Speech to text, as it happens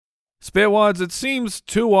Spitwads, it seems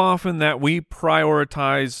too often that we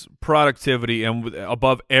prioritize productivity and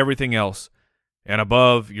above everything else and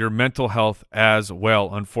above your mental health as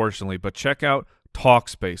well, unfortunately. But check out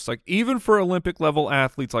Talkspace. Like, even for Olympic-level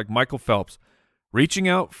athletes like Michael Phelps, reaching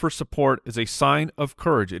out for support is a sign of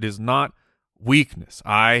courage. It is not weakness.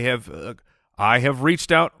 I have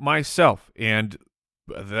reached out myself, and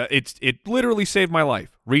it literally saved my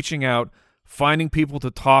life. Reaching out, finding people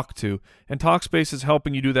to talk to, and Talkspace is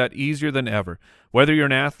helping you do that easier than ever. Whether you're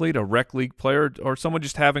an athlete, a rec league player, or someone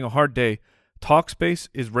just having a hard day, Talkspace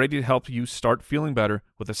is ready to help you start feeling better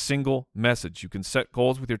with a single message. You can set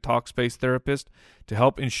goals with your Talkspace therapist to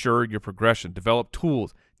help ensure your progression, develop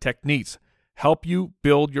tools, techniques, help you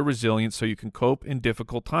build your resilience so you can cope in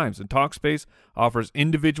difficult times. And Talkspace offers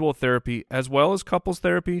individual therapy as well as couples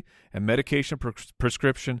therapy and medication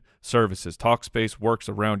prescription services. Talkspace works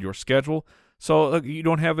around your schedule, so you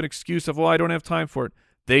don't have an excuse of, well, I don't have time for it.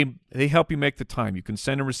 They help you make the time. You can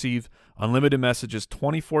send and receive unlimited messages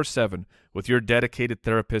 24/7 with your dedicated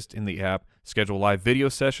therapist in the app. Schedule live video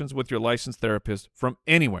sessions with your licensed therapist from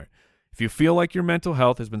anywhere. If you feel like your mental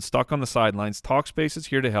health has been stuck on the sidelines, Talkspace is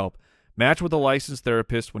here to help. Match with a licensed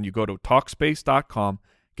therapist when you go to Talkspace.com.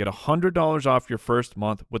 Get $100 off your first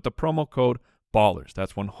month with the promo code BALLERS.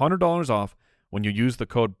 That's $100 off when you use the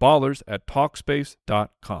code BALLERS at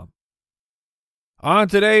Talkspace.com. On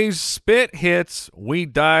today's Spit Hits, we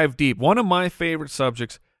dive deep. One of my favorite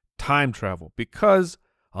subjects, time travel, because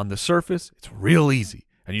on the surface, it's real easy,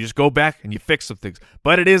 and you just go back and you fix some things.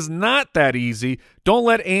 But it is not that easy. Don't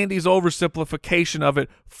let Andy's oversimplification of it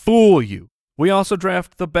fool you. We also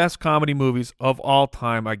draft the best comedy movies of all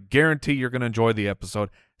time. I guarantee you're going to enjoy the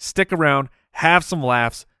episode. Stick around, have some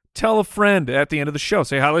laughs, tell a friend at the end of the show.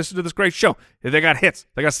 Say, hi, listen to this great show. They got hits.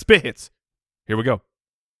 They got spit hits. Here we go.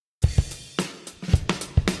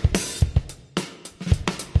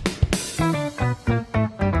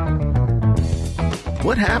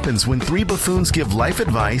 What happens when three buffoons give life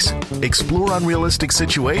advice, explore unrealistic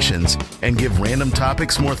situations, and give random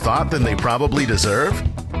topics more thought than they probably deserve?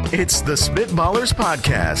 It's the Spitballers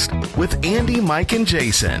Podcast with Andy, Mike, and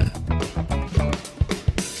Jason.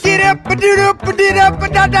 Get up, do up, did up,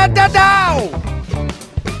 da da da da.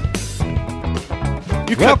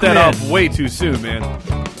 You cut that off way too soon, man.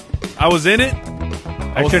 I was in it.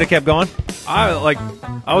 I should have kept going. I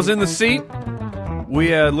was in the seat. We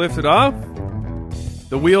had lifted off.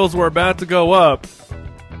 The wheels were about to go up.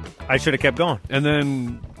 I should have kept going. And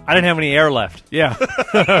then I didn't have any air left. Yeah.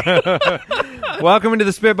 Welcome into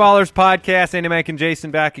the Spitballers Podcast. Andy, Mike, and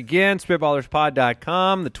Jason back again.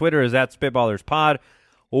 SpitballersPod.com. The Twitter is at SpitballersPod.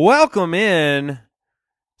 Welcome in.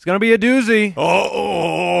 It's going to be a doozy.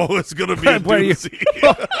 Oh, it's going to be a doozy.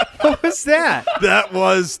 What was that? That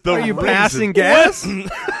was the Are you reason. passing gas?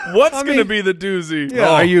 What's going to be the doozy? Yeah,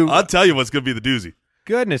 are you? I'll tell you what's going to be the doozy.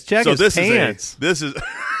 Goodness, check So his this pants. is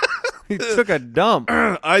He took a dump.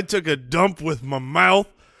 I took a dump with my mouth.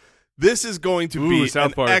 This is going to be South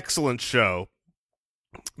an Park. excellent show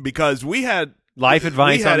because we had Life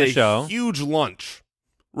advice on the show. Huge lunch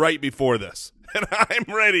right before this, and I'm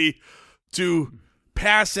ready to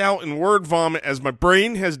pass out in word vomit as my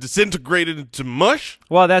brain has disintegrated into mush.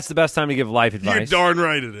 Well, that's the best time to give life You're advice. darn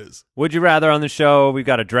right it is. Would you rather on the show? We've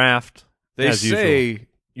got a draft. They as say usual.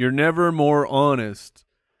 you're never more honest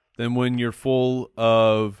than when you're full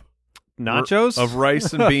of Nachos? of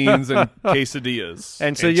rice and beans and quesadillas.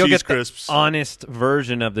 And so and you'll cheese get the crisps. honest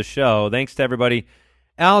version of the show. Thanks to everybody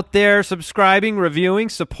out there subscribing, reviewing,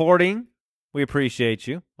 supporting. We appreciate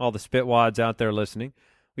you, all the spitwads out there listening.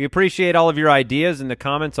 We appreciate all of your ideas in the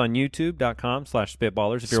comments on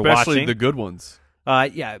youtube.com/spitballers if you're Especially watching. the good ones.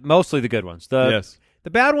 Yeah, mostly the good ones. Yes.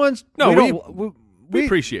 The bad ones, No, we We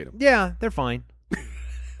appreciate them. Yeah, they're fine.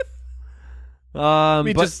 I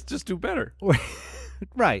mean, but- just do better.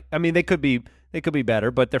 right. I mean, they could be better,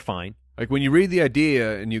 but they're fine. Like when you read the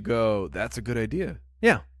idea and you go, "That's a good idea."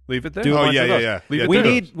 Yeah. Leave it there. Do a Oh, bunch yeah, of yeah, those. yeah. Leave Yeah, it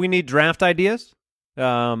We there. need draft ideas.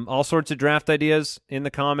 All sorts of draft ideas in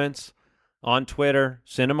the comments on Twitter.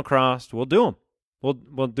 Send them across. We'll do them.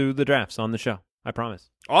 We'll do the drafts on the show. I promise.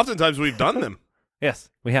 Oftentimes we've done them. Yes,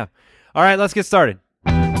 we have. All right, let's get started.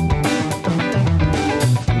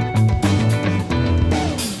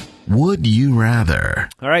 Would you rather?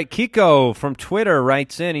 All right, Kiko from Twitter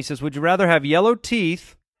writes in. He says, would you rather have yellow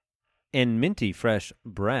teeth and minty fresh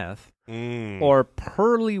breath or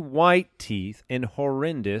pearly white teeth and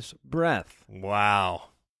horrendous breath? Wow.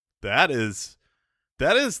 That's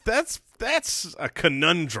a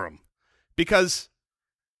conundrum because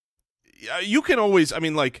you can always, I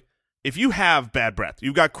mean, like, if you have bad breath,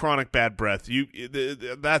 you've got chronic bad breath,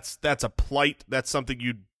 that's a plight, that's something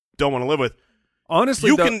you don't want to live with. honestly,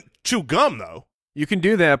 You can chew gum, though. You can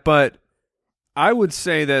do that, but I would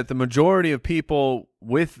say that the majority of people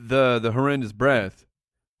with the horrendous breath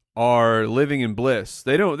are living in bliss.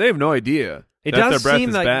 They have no idea It that does their breath seem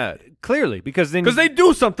is like bad. clearly because They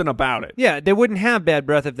do something about it. yeah, they wouldn't have bad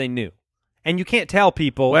breath if they knew. And you can't tell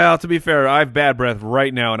people. Well, to be fair, I have bad breath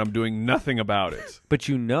right now, and I'm doing nothing about it. But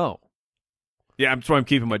you know. Yeah, that's why I'm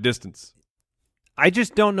keeping my distance. I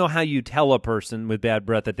just don't know how you tell a person with bad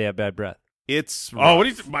breath that they have bad breath. It's Oh, what do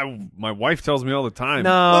you my wife tells me all the time. No,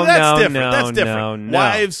 well, that's no, different. no, That's different.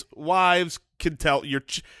 no. Wives can tell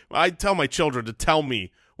I tell my children to tell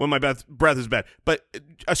me when my breath is bad. But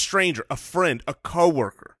a stranger, a friend, a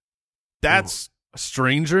coworker, that's A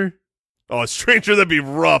stranger? a stranger, that'd be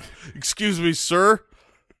rough. Excuse me, sir.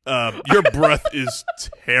 Your breath is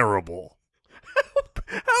terrible.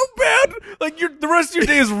 How bad? Like the rest of your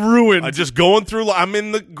day is ruined. I'm just going through. I'm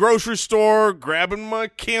in the grocery store grabbing my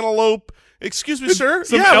cantaloupe. Excuse me, sir.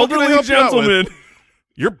 Some what can I elderly help you out with? gentleman.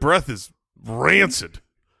 Your breath is rancid.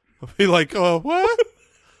 I'll be like, what?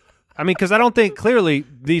 I mean, because I don't think clearly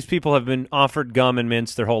these people have been offered gum and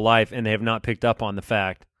mints their whole life, and they have not picked up on the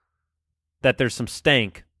fact that there's some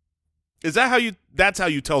stank. Is that how you? That's how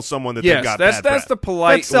you tell someone that Yes, they've got that's bad breath. the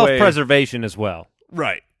polite That's self-preservation as well.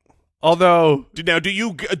 Right. Although Now, do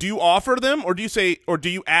you offer them, or do you say, or do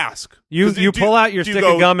you ask? You pull out your do stick you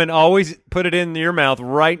go, of gum and always put it in your mouth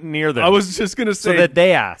right near them. I was just gonna so say, that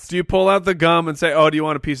they ask. do you pull out the gum and say, "Oh, do you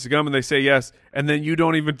want a piece of gum?" And they say yes, and then you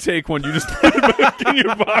don't even take one. You just put it back in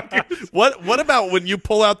your pocket. What about when you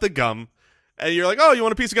pull out the gum and you're like, "Oh, you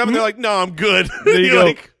want a piece of gum?" And they're like, "No, I'm good." There you You're go.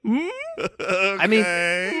 like, I mean,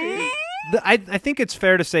 okay. I think it's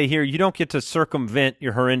fair to say here you don't get to circumvent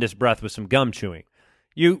your horrendous breath with some gum chewing.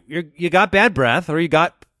 You got bad breath or you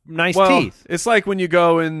got nice teeth. It's like when you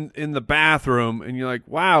go in the bathroom and you're like,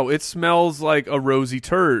 "Wow, it smells like a rosy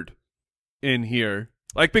turd in here."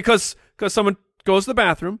 Like because someone goes to the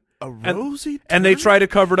bathroom A rosy and they turd? try to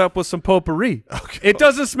cover it up with some potpourri. Okay. It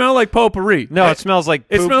doesn't smell like potpourri. No, it smells like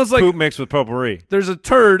it poop, smells like- poop mixed with potpourri. There's a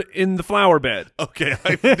turd in the flower bed Okay,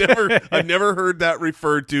 I've never heard that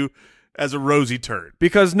referred to as a rosy turd.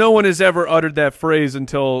 because no one has ever uttered that phrase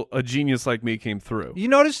until a genius like me came through. You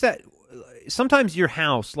notice that sometimes your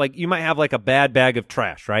house, like you might have like a bad bag of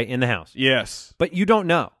trash, right, in the house, Yes. but you don't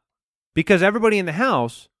know because everybody in the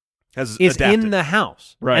house Has is adapted. in the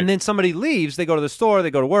house. Right. And then somebody leaves, they go to the store,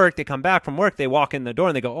 they go to work, they come back from work, they walk in the door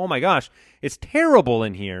and they go, "Oh my gosh, it's terrible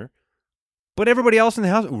in here." But everybody else in the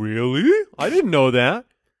house, "Really? I didn't know that."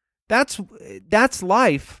 That's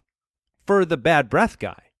life for the bad breath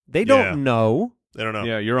guy. They don't Yeah. know. I don't know.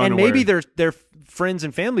 Yeah, you're And unaware. maybe their friends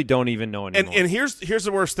and family don't even know anymore. And here's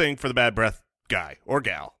the worst thing for the bad breath guy or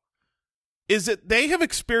gal is that they have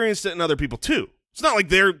experienced it in other people too. It's not like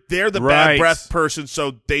they're the Right. bad breath person,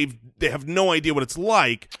 so they have no idea what it's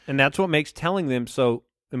like. And that's what makes telling them so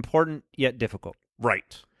important yet difficult.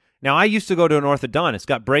 Right. Now, I used to go to an orthodontist,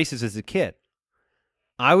 got braces as a kid.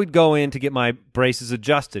 I would go in to get my braces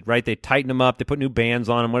adjusted, right? They tighten them up, they put new bands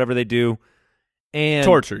on them, whatever they do. And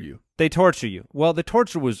torture you. They torture you. Well, the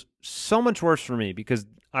torture was so much worse for me because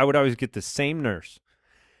I would always get the same nurse.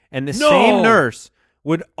 And the same nurse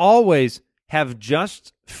would always have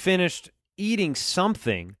just finished eating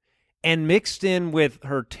something and mixed in with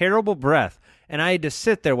her terrible breath. And I had to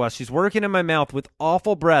sit there while she's working in my mouth with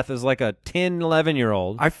awful breath as like a 10,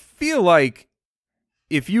 11-year-old. I feel like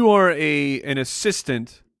if you are an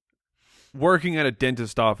assistant working at a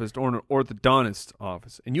dentist office or an orthodontist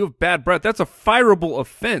office and you have bad breath, that's a fireable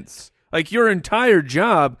offense. Like your entire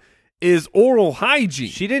job is oral hygiene.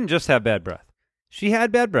 She didn't just have bad breath. She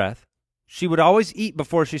had bad breath. She would always eat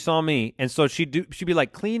before she saw me, and so she'd be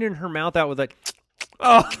like cleaning her mouth out with like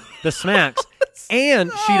the smacks,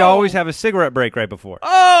 and she'd always have a cigarette break right before.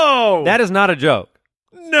 Oh, That is not a joke.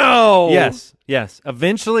 no. Yes.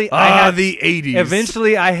 Eventually, the 80s.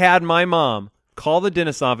 Eventually, I had my mom call the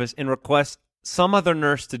dentist office and request some other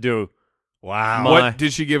nurse to do. Wow. My- What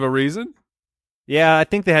did she give a reason? Yeah, I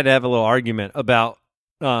think they had to have a little argument about.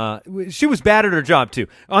 She was bad at her job too.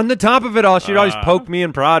 On the top of it all, she'd always poke me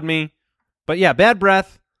and prod me. But yeah, bad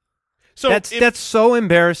breath. So That's so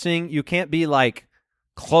embarrassing. You can't be like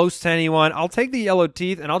close to anyone. I'll take the yellow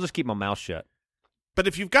teeth and I'll just keep my mouth shut. but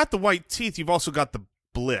if you've got the white teeth, you've also got the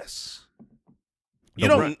bliss. You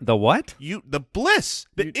don't The what? the bliss,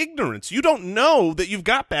 the ignorance. You don't know that you've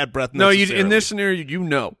got bad breath. No, you in necessarily. this scenario, you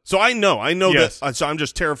know. So I know Yes. that. So I'm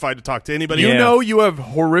just terrified to talk to anybody. You Yeah. know you have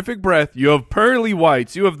horrific breath. You have pearly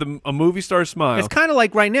whites. You have a movie star smile. It's kind of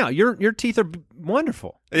like right now. Your teeth are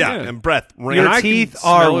wonderful. Yeah, Yeah. and breath. And Your I can teeth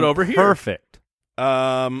smell are it over here. perfect.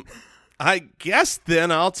 I guess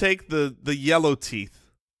then I'll take the yellow teeth.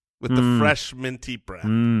 with the fresh minty breath.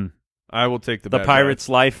 I will take the The bad pirate's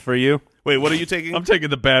life for you. Wait, what are you taking? breath. I'm taking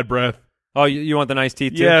the bad breath. Oh, you want the nice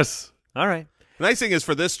teeth too? Yes. All right. The nice thing is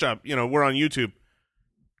for this job, we're on YouTube.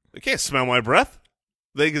 They can't smell my breath.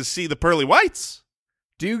 They can see the pearly whites.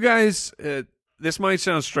 Do you guys? This might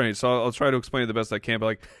sound strange, so I'll try to explain it the best I can. But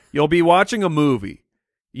like, you'll be watching a movie,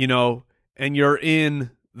 and you're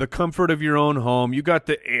in the comfort of your own home. You got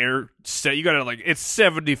the air set. You got it like it's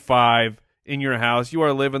 75 in your house. You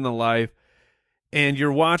are living the life, and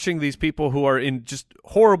you're watching these people who are in just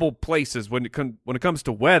horrible places when it comes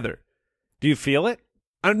to weather. Do you feel it?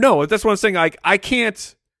 No, that's what I'm saying. I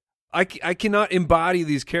can't. I cannot embody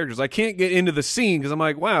these characters. I can't get into the scene because I'm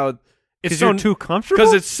like, wow, it's Because you're too comfortable?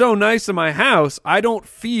 Because it's so nice in my house. I don't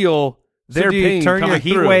feel their So do you pain turn your coming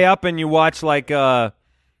heat through. way up and you watch like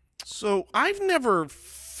So I've never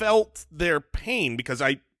felt their pain because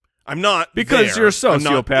I'm not Because there. you're a I'm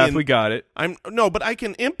not sociopath. in- We got it. but I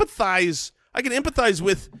can empathize. I can empathize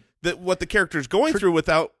with what the character's going through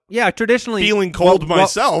without. traditionally Feeling cold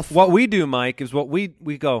myself. What we do, Mike, is we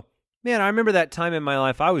go, man, I remember that time in my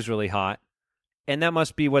life I was really hot, and that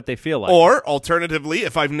must be what they feel like. Or alternatively,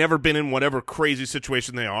 if I've never been in whatever crazy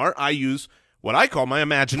situation they are, I use what I call my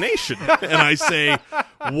imagination, and I say,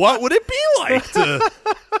 "What would it be like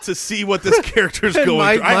to see what this character's going through?"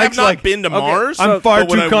 I have Mike's not like, been to Mars. I'm far but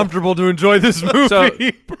when too comfortable to enjoy this movie. So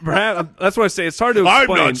perhaps that's what I say. It's hard to I'm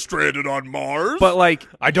explain. not stranded on Mars. But like,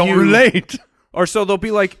 I don't you- relate. Or so they'll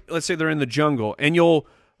be like, let's say they're in the jungle, and you'll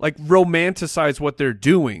like romanticize what they're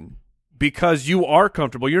doing because you are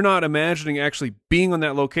comfortable. You're not imagining actually being on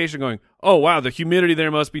that location going, oh, wow, the humidity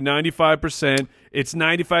there must be 95%. It's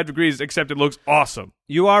 95 degrees, except it looks awesome.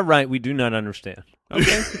 You are right. We do not understand.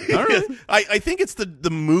 Okay. All right. I think it's the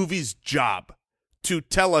movie's job to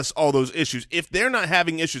tell us all those issues. If they're not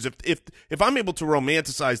having issues, if I'm able to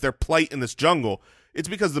romanticize their plight in this jungle, it's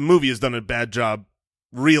because the movie has done a bad job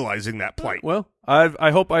realizing that plight. Well,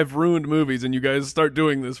 I hope I've ruined movies, and you guys start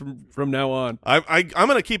doing this from now on. I'm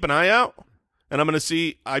going to keep an eye out, and I'm going to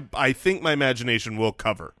see. I think my imagination will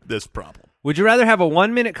cover this problem. Would you rather have a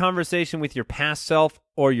 1-minute conversation with your past self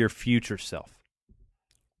or your future self?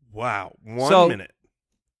 Wow, So- 1 minute.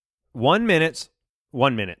 1 minute.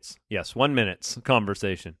 1 minute. Yes, 1 minute's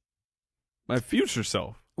conversation. My future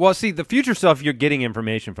self. Well, see, the future self, you're getting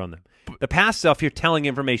information from them. The past self, you're telling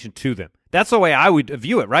information to them. That's the way I would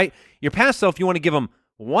view it, right? Your past self, you want to give them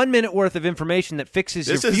 1 minute worth of information that fixes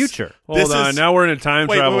This your is- future. Hold on. Now we're in a time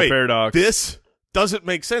travel paradox. This doesn't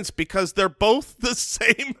make sense because they're both the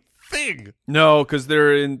same thing. No, because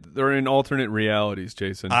they're in alternate realities,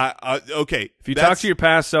 Jason. Okay. If you talk to your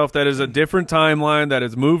past self, that is a different timeline that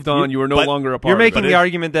has moved on. You are no but longer a part You're of making it. the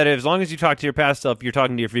argument that as long as you talk to your past self, you're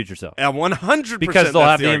talking to your future self. 100%. Because they'll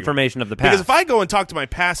that's have the argument. information of the past. Because if I go and talk to my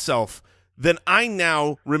past self, then I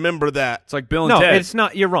now remember that. It's like Bill and No, Ted. it's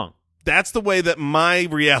not. You're wrong. That's the way that my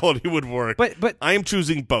reality would work. But I am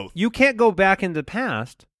choosing both. you can't go back in the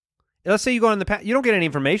past. Let's say you go in the past. You don't get any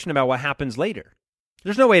information about what happens later.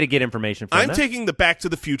 There's no way to get information from I'm that. taking the Back to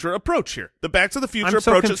the Future approach here. The Back to the Future I'm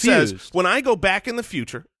so approach that says confused. when I go back in the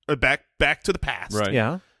future, or back to the past, Right.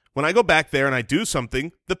 Yeah. when I go back there and I do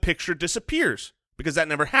something, the picture disappears because that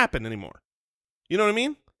never happened anymore. You know what I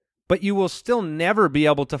mean? But you will still never be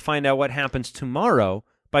able to find out what happens tomorrow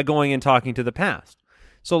by going and talking to the past.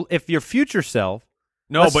 So if your future self,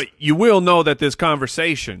 No, Let's- but you will know that this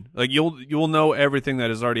conversation, like you'll know everything that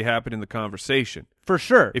has already happened in the conversation. for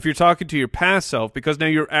sure, If you're talking to your past self, because now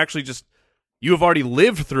you're actually you have already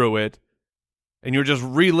lived through it, and you're just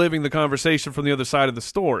reliving the conversation from the other side of the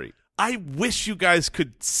story. I wish you guys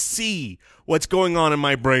could see what's going on in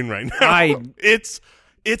my brain right now. It's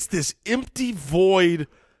this empty void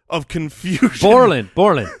of confusion.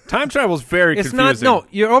 Borland. Time travel is very It's confusing. not. No,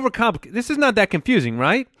 you're overcomplicated. This is not that confusing,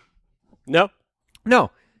 right? No.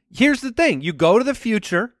 Here's the thing: you go to the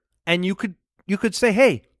future, and you could say,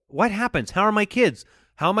 "Hey, what happens? How are my kids?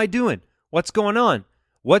 How am I doing? What's going on?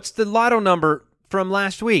 What's the lotto number from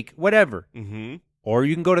last week? Whatever." Mm-hmm. Or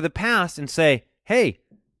you can go to the past and say, "Hey,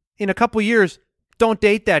 in a couple years, don't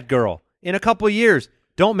date that girl. In a couple years,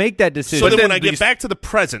 don't make that decision." So then, then when I get these- back to the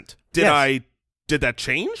present, did Yes. that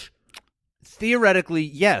change? Theoretically,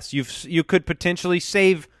 yes, you could potentially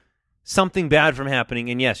save something bad from happening,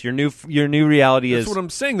 and yes, your new reality That's is what I'm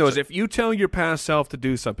saying, though, is if you tell your past self to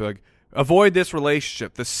do something, like avoid this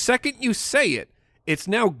relationship, the second you say it, it's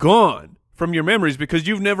now gone from your memories because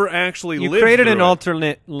you've never actually you lived created through an it.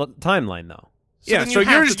 alternate timeline, though. So Yeah, then so you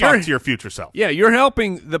have you're- to talk you're- to your future self. Yeah, you're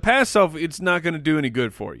helping the past self. It's not going to do any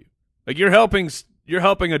good for you. Like you're helping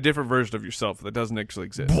a different version of yourself that doesn't actually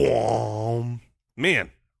exist. Boom. Man.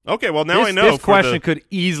 Okay, well now this, I know. this question could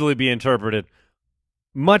easily be interpreted.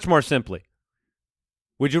 much more simply,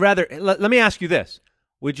 would you rather? Let me ask you this: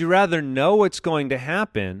 would you rather know what's going to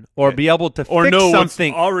happen, or be able to Or fix know what's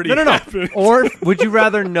something already happened. Or would you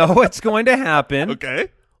rather know what's going to happen, Okay.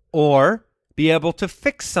 or be able to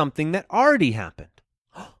fix something that already happened?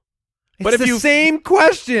 But It's if the you- same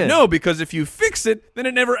question. No, because if you fix it, then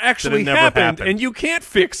it never actually never happened, happened. and you can't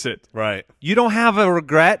fix it. Right. You don't have a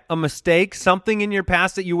regret, a mistake, something in your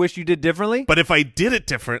past that you wish you did differently? But if I did it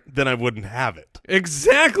different, then I wouldn't have it.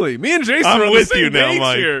 Exactly. Me and Jason are I'm on with the same you now, page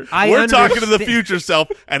Mike. here. We're talking to the understand- future self,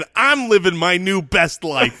 and I'm living my new best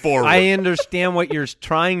life forward. I understand what you're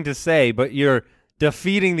trying to say, but you're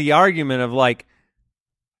defeating the argument of like,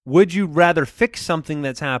 would you rather fix something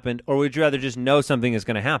that's happened, or would you rather just know something is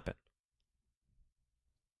going to happen?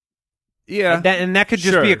 Yeah. And that could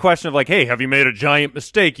just be Sure. a question of like, hey, have you made a giant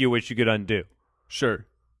mistake you wish you could undo? Sure.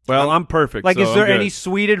 Well, I'm perfect. Like, so is there I'm good. any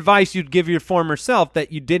sweet advice you'd give your former self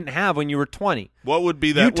that you didn't have when you were 20? What would be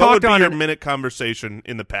You that? What talked would be on your an- minute conversation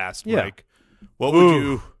in the past, Yeah. Mike? What would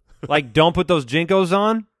you? Like, don't put those Jinkos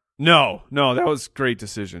on? No, that was a great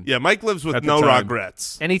decision. Yeah, Mike lives with At the no time.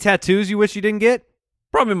 regrets. Any tattoos you wish you didn't get?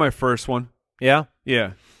 Probably my first one. Yeah.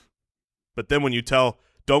 Yeah. But then when you tell,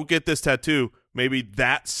 don't get this tattoo, maybe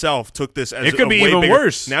that self took this as It could a be way even bigger-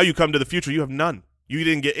 worse. Now you come to the future, you have none. You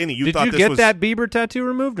didn't get any. You Did thought you this get was that Bieber tattoo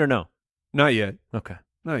removed or no? Not yet. Okay.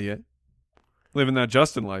 Not yet. Living that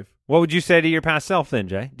Justin life. What would you say to your past self then,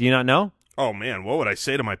 Jay? Do you not know? Oh man, what would I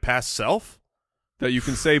say to my past self? That you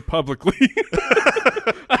can say publicly.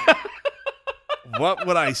 What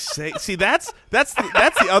would I say? See, that's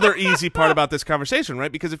the other easy part about this conversation,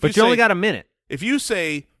 right? Because if But you you only say- got a minute. if you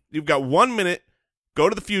say you've got 1 minute, go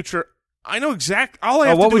to the future, I know exact. All I Oh,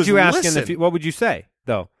 have what to do would is you ask listen. in the what would you say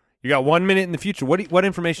though? You got 1 minute in the future. What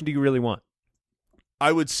information do you really want?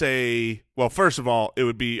 I would say, well, first of all, it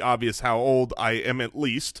would be obvious how old I am at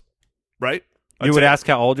least, right? You would ask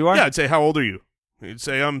how old you are? Yeah, I'd say, how old are you? You'd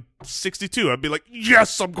say, I'm 62. I'd be like,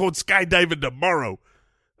 yes, I'm going skydiving tomorrow.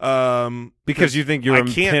 Because you think you're I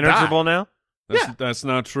can't impenetrable now? That's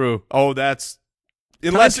not true. Oh, that's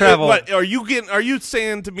unless travel. What, are you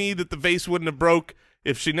saying to me that the vase wouldn't have broke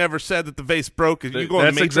if she never said that the vase broke? Are you going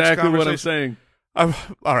That's Matrix exactly what I'm conversation? saying.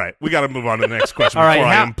 All right, we got to move on to the next question All right,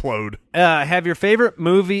 before how- I implode. Have your favorite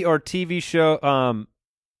movie or TV show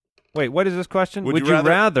wait, what is this question? Would Would you you rather-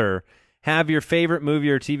 rather have your favorite movie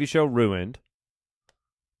or TV show ruined?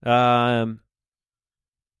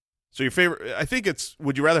 So your favorite? I think it's.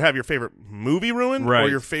 Would you rather have your favorite movie ruined or Right.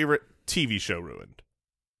 your favorite TV show ruined?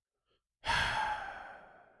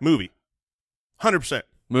 Movie, 100%.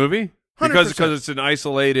 Movie? 100%. Because it's an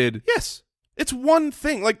isolated. Yes, it's one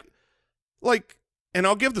thing. Like, and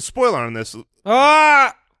I'll give the spoiler on this.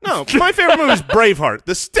 Ah! No, my favorite movie is Braveheart.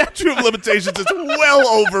 The statute of limitations is well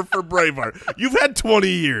over for Braveheart. You've had 20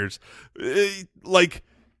 years. Like,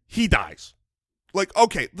 he dies. Like,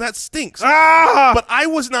 okay, that stinks. But I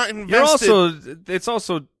was not invested. You're also. It's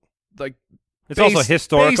also like. It's also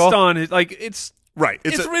historical. Based on like it's. right.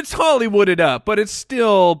 It's Hollywooded up, but it's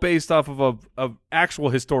still based off of a actual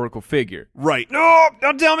historical figure. right. No,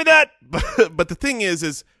 don't tell me that. But the thing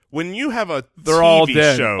is when you have a They're TV all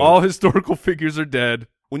dead. show, All historical figures are dead.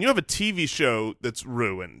 when you have a TV show that's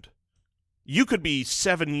ruined, you could be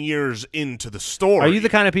 7 years into the story. Are you the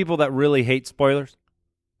kind of people that really hate spoilers?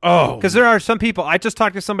 Oh, Because there are some people. I just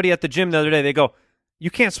talked to somebody at the gym the other day. They go, "You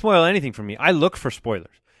can't spoil anything for me. I look for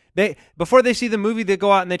spoilers." Before they see the movie, they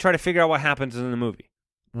go out and they try to figure out what happens in the movie.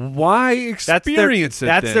 why That's experience their,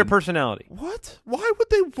 it? That's their then? personality. What? Why would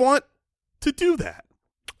they want to do that?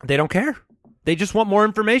 They don't care. They just want more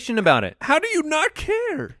information about it. How do you not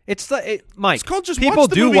care? It's the Mike. It's called just people watch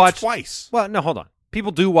the do movie watch twice. Well, no, hold on.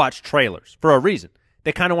 People do watch trailers for a reason.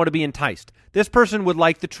 They kind of want to be enticed. This person would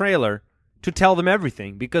like the trailer to tell them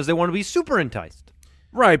everything because they want to be super enticed.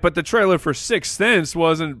 Right, but the trailer for Sixth Sense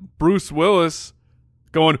wasn't Bruce Willis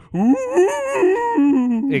going. Ooh.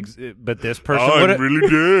 But this person I'm would. really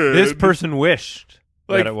dead. This person wished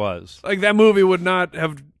Like- that it was. Like that movie would not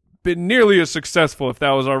have been nearly as successful if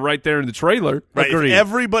that was right there in the trailer. Right. If Agreed.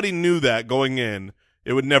 everybody knew that going in,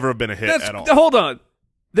 it would never have been a hit at all. Hold on.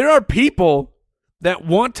 There are people that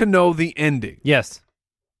want to know the ending. Yes.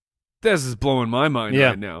 This is blowing my mind Yeah.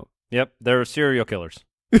 right now. Yep. They're serial killers.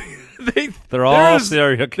 They're They're all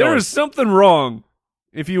serial There killers. is something wrong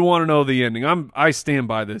if you want to know the ending. I stand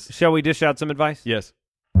by this. Shall we dish out some advice? Yes.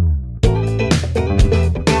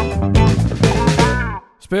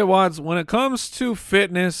 Spitwads, when it comes to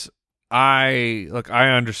fitness, I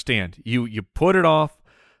understand. You put it off.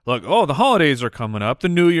 Look, the holidays are coming up. The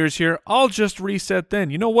New Year's here. I'll just reset then.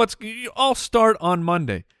 You know I'll start on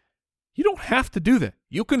Monday. You don't have to do that.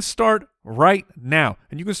 You can start right now,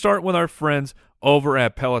 and you can start with our friends over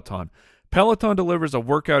at Peloton. Peloton delivers a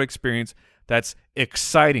workout experience that's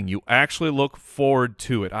exciting. You actually look forward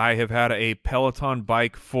to it. I have had a Peloton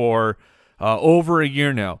bike for over a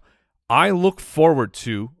year now. I look forward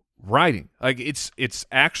to riding. Like it's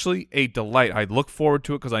actually a delight. I look forward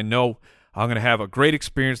to it because I know I'm going to have a great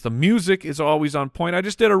experience. The music is always on point. I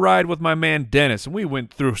just did a ride with my man Dennis, and we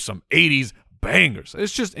went through some 80s bangers.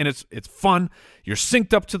 It's just, and it's fun. You're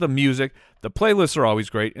synced up to the music. The playlists are always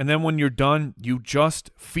great. And then when you're done, you just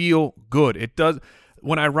feel good. It does.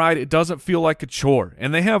 When I ride, it doesn't feel like a chore.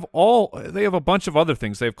 And they have a bunch of other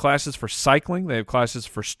things. They have classes for cycling. They have classes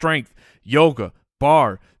for strength, yoga,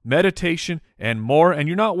 bar, meditation, and more. And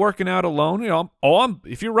you're not working out alone. You know,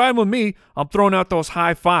 if you're riding with me, I'm throwing out those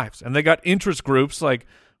high fives. And they got interest groups like,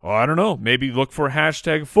 I don't know, maybe look for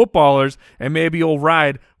 #footballers, and maybe you'll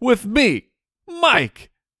ride with me, Mike.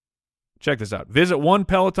 Check this out. Visit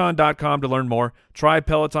onepeloton.com to learn more. Try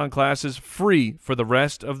Peloton classes free for the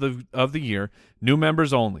rest of the year. New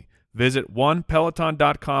members only. Visit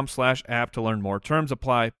onepeloton.com/app to learn more. Terms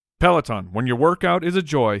apply. Peloton, when your workout is a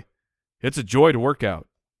joy, it's a joy to work out.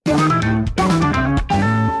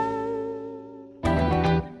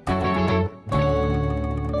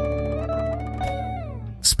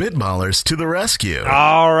 Spitballers to the rescue.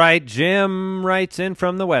 All right, Jim writes in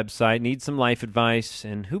from the website, needs some life advice,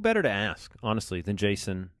 and who better to ask, honestly, than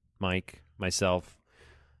Jason, Mike, myself.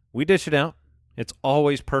 We dish it out. It's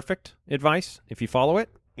always perfect advice. If you follow it,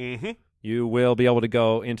 you will be able to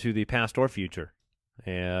go into the past or future.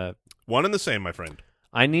 One and the same, my friend.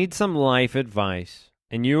 I need some life advice,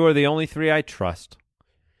 and you are the only three I trust.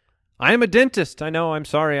 I am a dentist. I know, I'm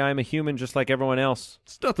sorry. I am a human just like everyone else.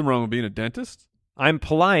 There's nothing wrong with being a dentist. I'm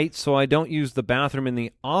polite, so I don't use the bathroom in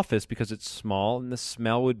the office because it's small and the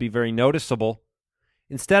smell would be very noticeable.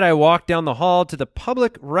 Instead, I walk down the hall to the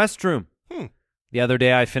public restroom. The other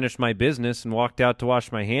day, I finished my business and walked out to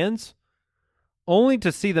wash my hands, only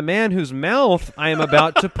to see the man whose mouth I am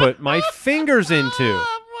about to put my fingers into.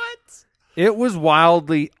 What? It was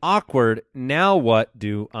wildly awkward. Now what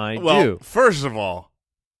do I do? First of all,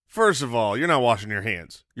 you're not washing your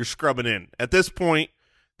hands. You're scrubbing in. At this point,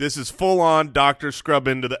 this is full-on doctor scrub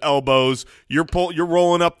into the elbows. You're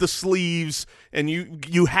rolling up the sleeves, and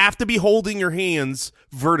you have to be holding your hands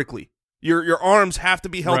vertically. Your arms have to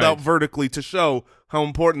be held out vertically to show how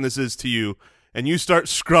important this is to you. And you start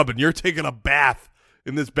scrubbing. You're taking a bath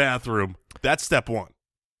in this bathroom. That's step one.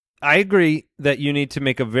 I agree that you need to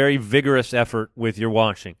make a very vigorous effort with your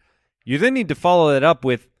washing. You then need to follow that up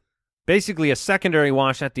with basically a secondary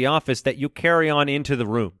wash at the office that you carry on into the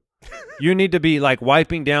room. You need to be like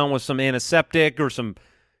wiping down with some antiseptic or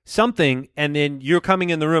something, and then you're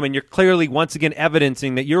coming in the room and you're clearly once again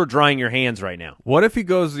evidencing that you're drying your hands right now. What if he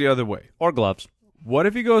goes the other way? Or gloves. What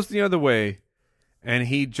if he goes the other way and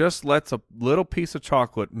he just lets a little piece of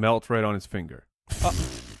chocolate melt right on his finger?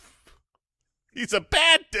 He's a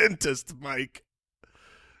bad dentist, Mike.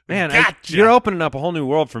 Man, Gotcha. you're opening up a whole new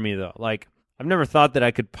world for me, though. Like, I've never thought that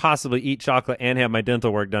I could possibly eat chocolate and have my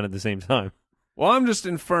dental work done at the same time. Well, I'm just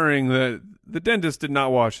inferring that the dentist did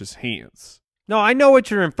not wash his hands. No, I know what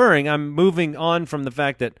you're inferring. I'm moving on from the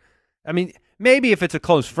fact that, I mean, maybe if it's a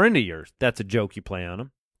close friend of yours, that's a joke you play on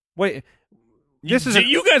him. Wait,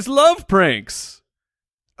 You guys love pranks.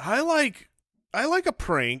 I like a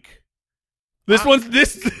prank. This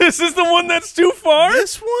is the one that's too far.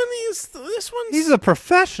 This one's He's a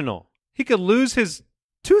professional. He could lose his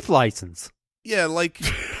tooth license. yeah, like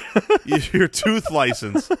your tooth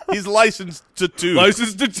license. He's licensed to tooth.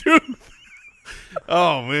 Licensed to tooth.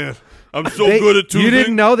 Oh man, I'm so good at toothing. You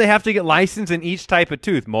didn't know they have to get licensed in each type of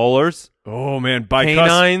tooth. Molars. Oh man,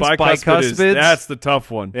 Canines, bicuspids. That's the tough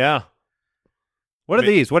one. Yeah. What are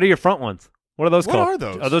these? What are your front ones? What are those What called? are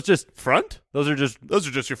those? Are those just front? Those are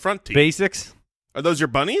just your front teeth. basics? Are those your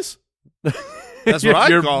bunnies? That's what I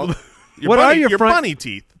Your- call. What are your front- bunny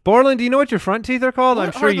teeth? Borland, do you know what your front teeth are called? I'm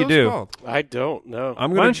What sure are you those do. called? I don't know.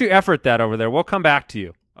 I'm Why gonna. don't you effort that over there? We'll come back to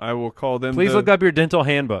you. I will call them. Please the look up your dental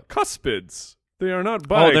handbook. cuspids. They are not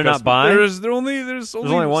bi. Oh, they're not bi? There's only There's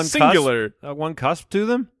only one singular. Cusp, one cusp to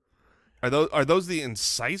them? Are those the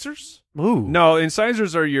incisors? Ooh. No,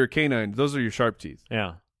 incisors are your canine. Those are your sharp teeth.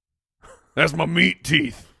 Yeah. That's my meat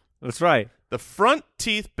teeth. That's right. The front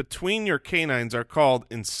teeth between your canines are called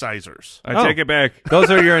incisors. I Oh. take it back. Those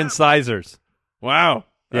are your incisors. Wow.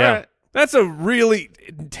 Yeah. All right. That's a really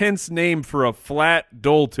intense name for a flat,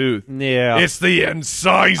 dull tooth. Yeah. It's the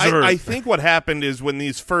incisor. I think what happened is when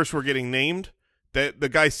these first were getting named, that the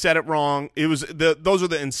guy said it wrong. It was those are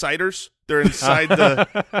the insiders. They're inside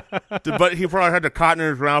but he probably had the cotton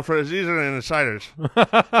in his mouth for these are the insiders,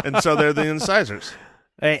 and so they're the incisors.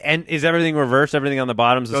 And is everything reversed? Everything on the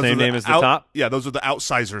bottom is the same name as the top? Yeah, those are the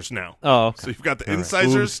outsizers now. Oh, okay. So you've got the Ooh,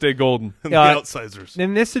 incisors stay golden. and the outsizers.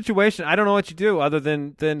 In this situation, I don't know what you do other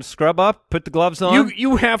than scrub up, put the gloves on,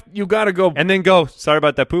 You got to go. and then go, sorry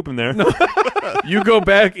about that poop in there. You go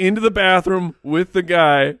back into the bathroom with the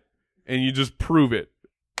guy, and you just prove it.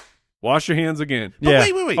 Wash your hands again.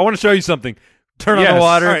 But wait. I want to show you something. Turn on Yes. the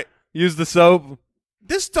water, All right. use the soap.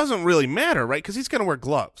 This doesn't really matter, right? Because he's going to wear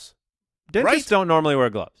gloves. Dentists don't normally wear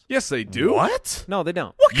gloves. Yes, they do. What? No, they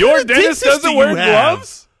don't. What Your kind of dentist do doesn't you wear have?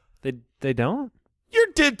 gloves? They don't? Your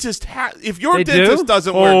dentist if your They dentist do?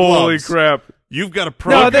 doesn't wear Holy gloves, crap. you've got a No,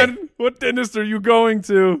 problem. What dentist are you going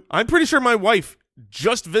to? I'm pretty sure my wife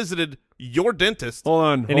just visited your dentist. Hold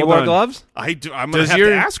on. And he hold wore on. gloves? I'm going Does to have your-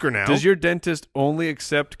 to ask her now. Does your dentist only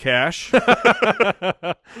accept cash?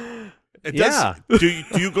 It Yeah. does, do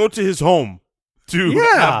you go to his home to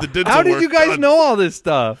have the dental How did work you guys done? know all this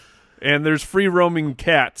stuff? And there's free roaming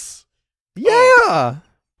cats. Yeah.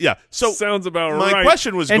 Yeah. So Sounds about my right.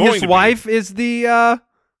 question was And going his to wife is the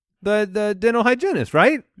dental hygienist,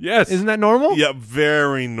 right? Yes. Isn't that normal? be, yeah,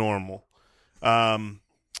 very normal.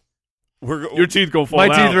 Your teeth go fall My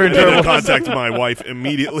out. teeth are in I'm gonna terrible. contact my wife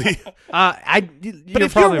immediately. But But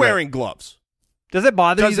if you're wearing gloves, does it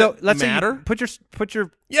bother does you though? it Let's matter? say you put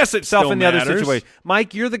your Yes, it self still in the other matters. situation.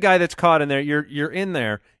 Mike, you're the guy that's caught in there. You're in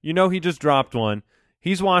there. You know he just dropped one.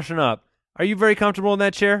 He's washing up. Are you very comfortable in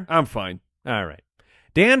that chair? I'm fine. All right.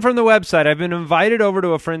 Dan from the website. I've been invited over to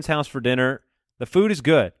a friend's house for dinner. The food is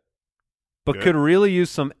good, but Good. could really use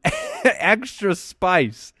some extra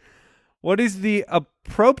spice. What is the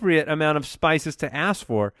appropriate amount of spices to ask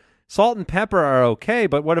for? Salt and pepper are okay,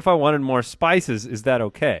 but what if I wanted more spices? Is that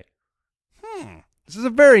okay? This is a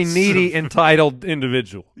very needy, entitled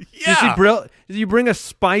individual. Yeah. Did you bring a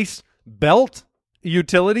spice belt?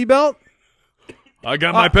 Utility belt? I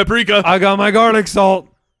got my paprika. I got my garlic salt.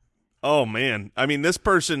 Oh man, I mean, this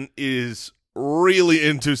person is really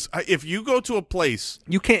into. If you go to a place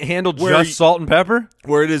You can't handle Where just you- salt and pepper?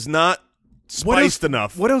 where it is not What else- spiced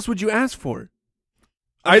enough, What else would you ask for?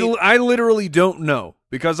 I mean- I literally don't know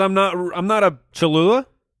because I'm not a Cholula?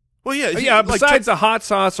 well, yeah, yeah. like, Besides a hot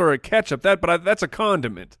sauce or a ketchup, that's a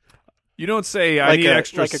condiment. You don't say I need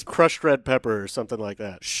extra. like a crushed red pepper or something like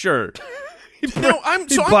that. Sure. no, I'm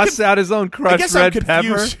He so I'm busts conf- out his own I crushed guess red I'm pepper.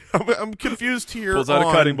 confused. I'm confused here. Pulls out a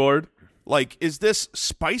on, cutting board. Like, is this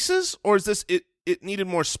spices or is this it needed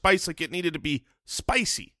more spice? Like, it needed to be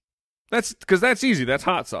spicy. That's because that's easy. That's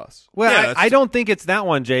hot sauce. Well, Yeah, I that's- don't think it's that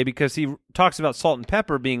one, Jay, because he talks about salt and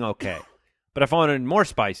pepper being okay. But if I wanted more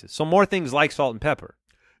spices, so more things like salt and pepper.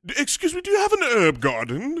 Excuse me, do you have an herb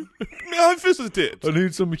garden? May I visit it?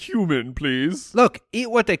 need some human, please. Look, eat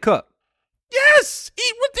what they cook. Yes,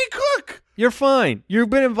 eat what they cook. You're fine. You've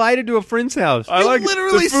been invited to a friend's house. I You like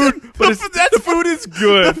literally the food, said but the food is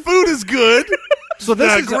good. The food is good. So this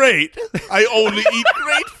Not is great. I only eat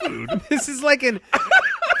great food. this is like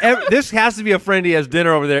this has to be a friend he has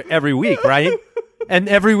dinner over there every week, right? And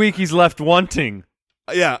every week he's left wanting.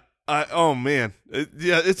 Yeah. Oh man.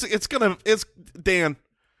 Yeah. It's Dan.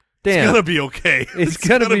 Damn. It's gonna be okay. It's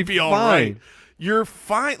gonna be all right. fine. You're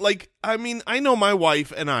fine. Like, I mean, I know my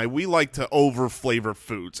wife and we like to over flavor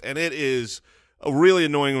foods, and it is really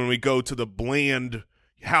annoying when we go to the bland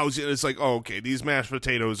house. It's like, oh, okay, these mashed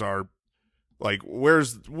potatoes are like,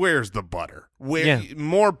 where's the butter?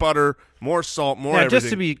 More butter, more salt, more Now, everything. just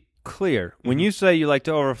to be clear, when you say you like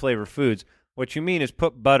to overflavor foods, what you mean is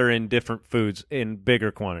put butter in different foods in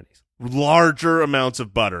bigger quantities. larger amounts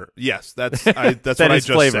of butter. Yes, that's what I That just is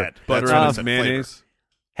flavor. said. Butter That's what I and said, mayonnaise.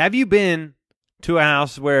 Have you been to a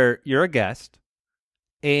house where you're a guest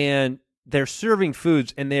and they're serving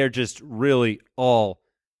foods and they're just really all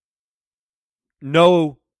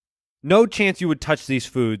no chance you would touch these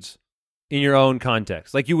foods in your own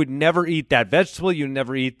context? Like you would never eat that vegetable, you would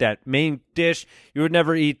never eat that main dish, you would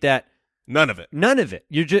never eat that. None of it. None of it.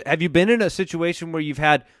 Have you been in a situation where you've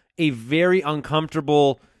had a very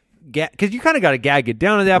uncomfortable because you kind of got to gag it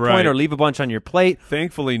down at that Right. point or leave a bunch on your plate?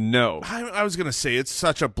 Thankfully, no. I was going to say it's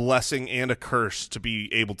such a blessing and a curse to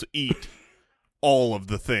be able to eat all of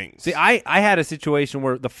the things. See, I had a situation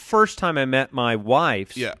where the first time I met my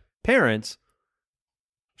wife's parents,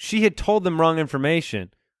 she had told them wrong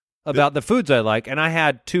information about the foods I like, and I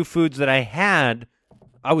had two foods that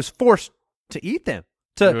I was forced to eat them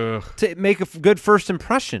to make a good first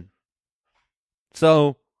impression.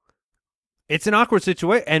 So it's an awkward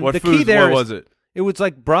situation. And What the foods, key there what is was it? it was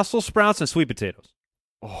like Brussels sprouts and sweet potatoes.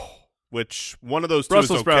 Which one of those two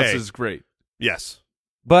Brussels is sprouts okay. is great. Yes.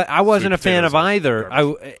 But I wasn't Sweet a fan potatoes of are either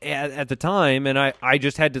garbage. at the time, and I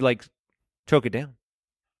just had to like choke it down.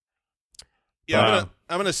 Yeah, Wow.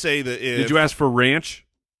 I'm gonna say that if Did you ask for ranch?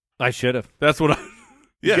 I should have. That's what I.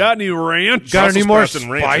 Yeah. You got any ranch? Got any more Brussels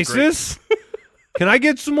sprouts and ranch are great. spices? Can I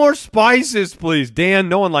get some more spices, please? Dan,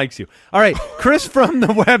 no one likes you. All right, Chris from the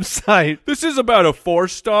website. This is about a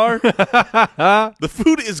 4-star. The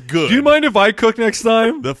food is good. Do you mind if I cook next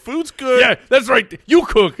time? The food's good. Yeah, that's right. You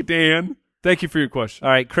cook, Dan. Thank you for your question.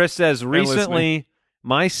 All right, Chris says, recently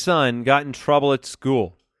my son got in trouble at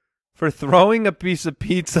school for throwing a piece of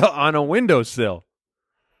pizza on a windowsill.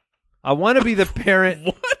 I want to be the parent.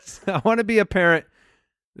 What? I want to be a parent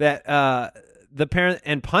that the parent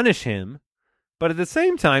and punish him, but at the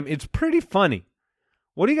same time, it's pretty funny.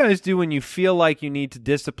 What do you guys do when you feel like you need to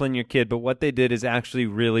discipline your kid, but what they did is actually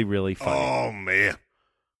really, really funny? Oh, man.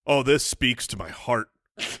 Oh, this speaks to my heart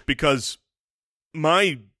because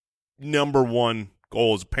my number one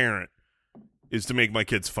goal as a parent is to make my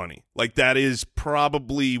kids funny. Like, that is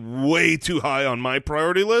probably way too high on my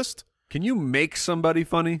priority list. Can you make somebody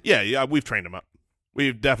funny? Yeah, we've trained them up.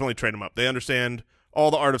 We've definitely trained them up. They understand all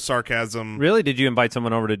the art of sarcasm. Really? Did you invite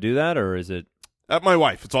someone over to do that, or is it? My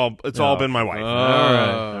wife. It's all been my wife.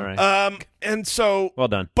 All right. And so, Well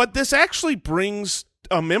done. but this actually brings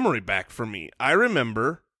a memory back for me. I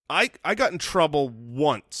remember I got in trouble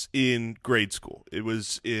once in grade school. It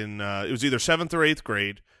was in it was either 7th or 8th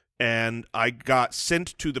grade, and I got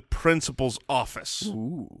sent to the principal's office.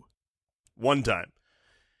 Ooh. One time.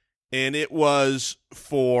 And it was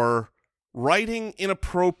for writing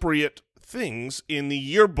inappropriate things in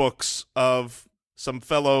the yearbooks of some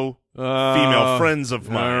fellow female friends of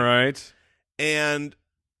mine. All right. And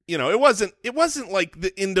it wasn't like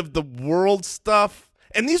the end of the world stuff.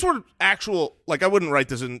 And these were actual, like, I wouldn't write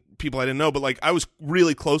this in people I didn't know, but like I was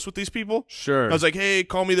really close with these people. Sure. I was like, hey,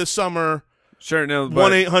 call me this summer. Sure. No.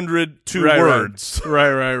 1-800-2 Right, words.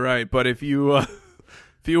 Right. But if you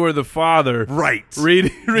were the father, Right.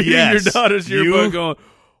 reading Yes. your daughter's yearbook, going,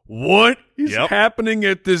 what is Yep. happening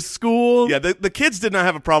at this school? Yeah, the kids did not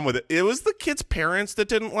have a problem with it. It was the kids' parents that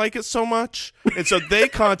didn't like it so much. And so they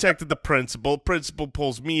contacted the principal. Principal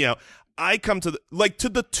pulls me out. I come to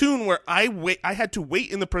the tune where I had to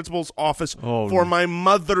wait in the principal's office for my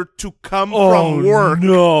mother to come from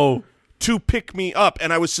work to pick me up,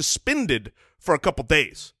 and I was suspended for a couple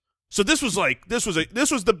days. So this was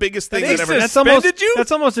the biggest thing that ever suspended you?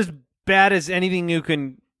 That's almost as bad as any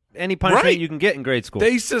punishment Right. you can get in grade school.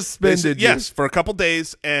 They suspended you. Yes, for a couple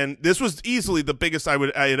days, and this was easily the biggest I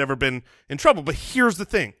had ever been in trouble. But here's the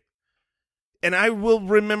thing, and I will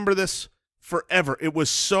remember this forever. It was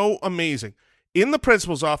so amazing. In the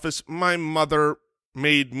principal's office, my mother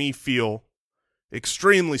made me feel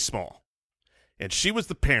extremely small, and she was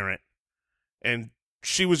the parent, and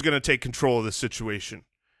she was going to take control of the situation.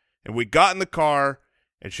 And we got in the car,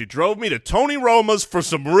 and she drove me to Tony Roma's for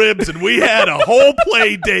some ribs, and we had a whole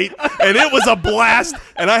play date, and it was a blast,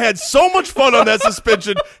 and I had so much fun on that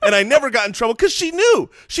suspension, and I never got in trouble because she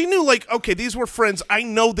knew, like, okay, these were friends. I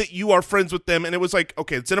know that you are friends with them, and it was like,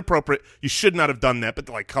 okay, it's inappropriate. You should not have done that, but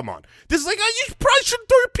like, come on. This is like, you probably shouldn't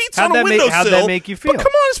throw your pizza on a windowsill. How'd that make you feel? But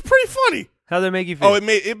come on, it's pretty funny. How'd that make you feel? Oh,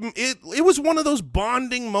 it was one of those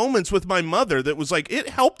bonding moments with my mother that was like, it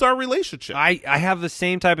helped our relationship. I have the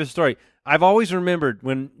same type of story. I've always remembered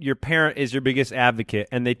when your parent is your biggest advocate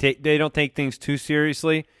and they don't take things too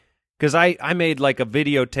seriously, because I made like a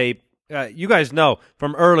videotape. You guys know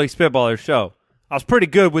from early Spitballer show, I was pretty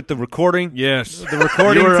good with the recording. Yes. The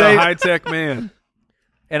recording You were tape. a high-tech man.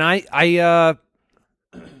 And I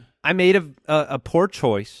made a poor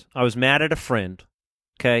choice. I was mad at a friend.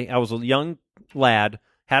 Okay, I was a young lad,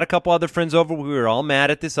 had a couple other friends over. We were all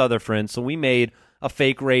mad at this other friend, so we made a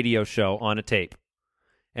fake radio show on a tape.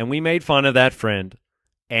 And we made fun of that friend,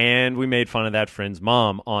 and we made fun of that friend's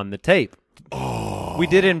mom on the tape. Oh. We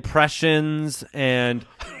did impressions, and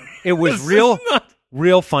it was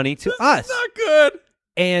real funny to us. Not good.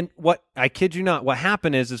 And what, I kid you not, what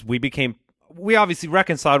happened is we obviously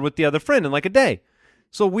reconciled with the other friend in like a day.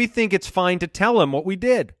 So we think it's fine to tell him what we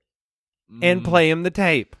did and play him the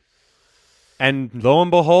tape. And lo and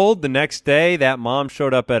behold, the next day, that mom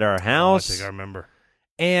showed up at our house. I think I remember.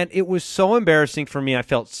 And it was so embarrassing for me. I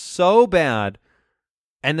felt so bad.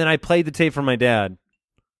 And then I played the tape for my dad.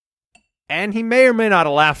 And he may or may not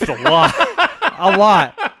have laughed a lot. A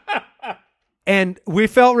lot. And we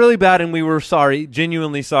felt really bad, and we were sorry,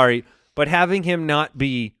 genuinely sorry. But having him not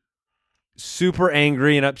be super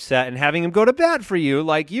angry and upset and having him go to bat for you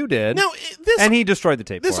like you did. Now, and he destroyed the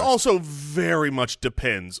tape. This for us. also very much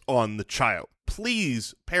depends on the child.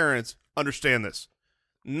 Please, parents, understand this.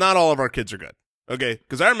 Not all of our kids are good, okay?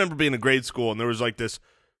 Because I remember being in grade school, and there was like this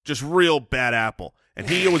just real bad apple. And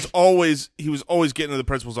he was always getting to the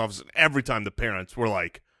principal's office, and every time the parents were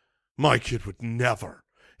like, my kid would never.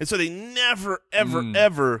 And so they never, ever,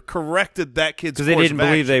 ever corrected that kid's Because they didn't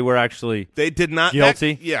believe they were actually They did not.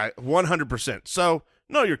 guilty? 100%. So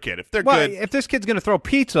know your kid. If they're Well, good. if this kid's going to throw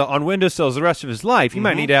pizza on windowsills the rest of his life, you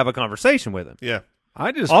might need to have a conversation with him. Yeah.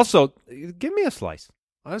 Also, give me a slice.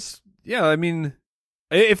 Yeah, I mean,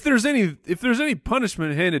 if there's any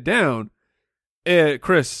punishment handed down,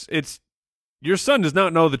 Chris, it's your son does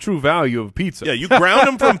not know the true value of pizza. Yeah, you ground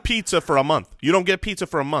him from pizza for a month. You don't get pizza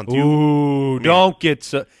for a month. Ooh, don't get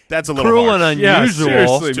so That's a little cruel harsh. and Yeah, unusual.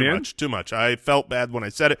 seriously. Too man. much. Too much. I felt bad when I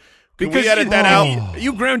said it. Can Because we edit that out?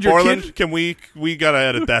 You ground your Orland, kid. can we gotta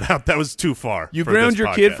edit that out? That was too far. You for ground this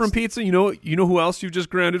your kid podcast. from pizza. You know who else you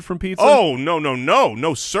just grounded from pizza? Oh,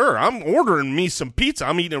 no, sir. I'm ordering me some pizza.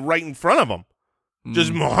 I'm eating it right in front of him.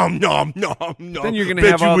 Just nom. Then you're gonna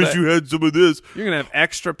Bet have you all wish that- you had some of this. You're gonna have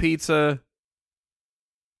extra pizza.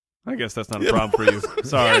 I guess that's not a problem for you.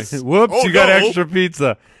 Sorry. Whoops, Oh, you got no. extra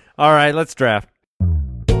pizza. All right, let's draft.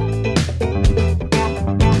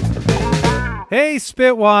 Hey,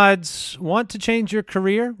 Spitwads, want to change your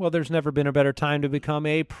career? Well, there's never been a better time to become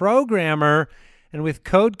a programmer. And with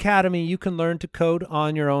Codecademy, you can learn to code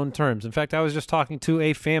on your own terms. In fact, I was just talking to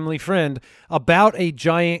a family friend about a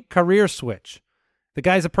giant career switch. The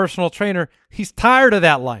guy's a personal trainer. He's tired of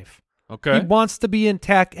that life. Okay. He wants to be in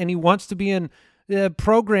tech, and he wants to be in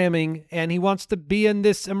programming, and he wants to be in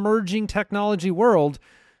this emerging technology world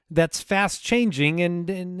that's fast changing, and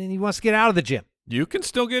he wants to get out of the gym. You can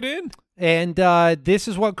still get in. And this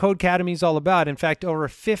is what Codecademy is all about. In fact, over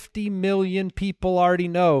 50 million people already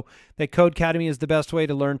know that Codecademy is the best way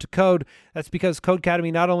to learn to code. That's because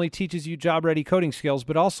Codecademy not only teaches you job-ready coding skills,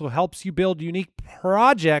 but also helps you build unique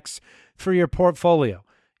projects for your portfolio.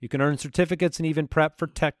 You can earn certificates and even prep for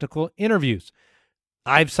technical interviews.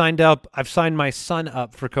 I've signed my son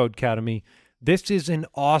up for Codecademy. This is an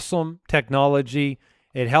awesome technology.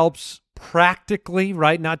 It helps practically,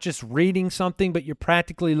 right? Not just reading something, but you're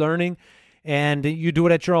practically learning, and you do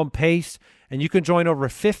it at your own pace. And you can join over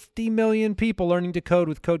 50 million people learning to code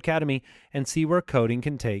with Codecademy and see where coding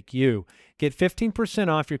can take you. Get 15%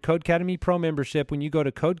 off your Codecademy Pro membership when you go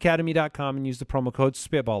to codecademy.com and use the promo code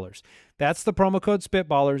Spitballers. That's the promo code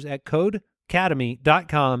Spitballers at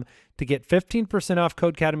codecademy.com to get 15% off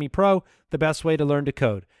Codecademy Pro, the best way to learn to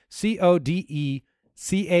code.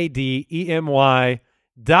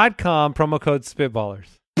 codecademy.com, promo code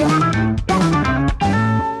Spitballers.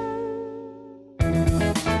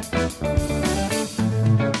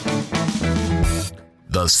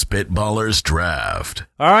 The Spitballers Draft.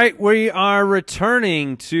 All right, we are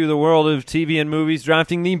returning to the world of TV and movies,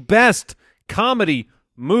 drafting the best comedy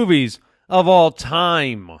movies of all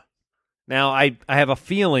time. Now, I have a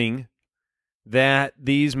feeling that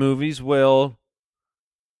these movies will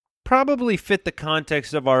probably fit the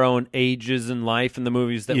context of our own ages in life and the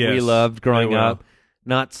movies that we Yes, loved growing they will. up,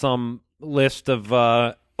 not some list of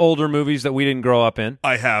older movies that we didn't grow up in.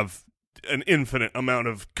 I have an infinite amount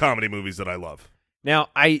of comedy movies that I love. Now,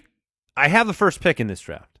 I have the first pick in this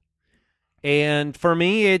draft, and for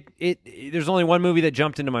me, it there's only one movie that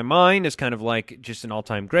jumped into my mind as kind of like just an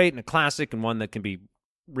all-time great and a classic and one that can be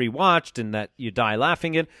rewatched and that you die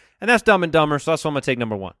laughing at, and that's Dumb and Dumber. So that's what I'm gonna take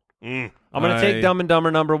number one. I'm gonna take Dumb and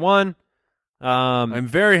Dumber number one. I'm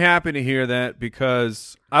very happy to hear that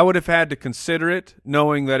because I would have had to consider it,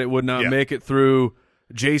 knowing that it would not Yeah. make it through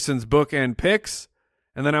Jason's bookend picks,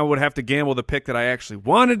 and then I would have to gamble the pick that I actually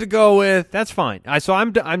wanted to go with. That's fine. So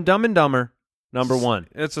I'm Dumb and Dumber number one.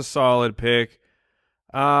 It's a solid pick.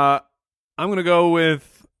 I'm going to go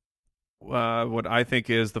with what I think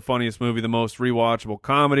is the funniest movie, the most rewatchable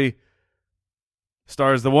comedy.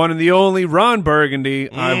 Stars the one and the only Ron Burgundy.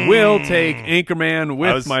 I will take Anchorman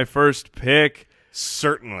with my first pick.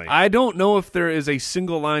 Certainly. I don't know if there is a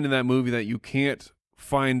single line in that movie that you can't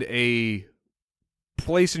find a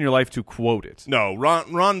place in your life to quote it. No,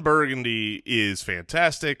 Ron Burgundy is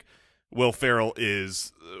fantastic. Will Ferrell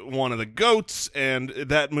is one of the GOATs, and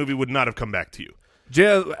that movie would not have come back to you.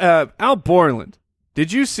 Al Borland,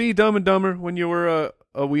 did you see Dumb and Dumber when you were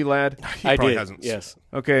a wee lad? He I probably did. hasn't. Yes.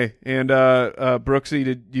 Okay, and Brooksy,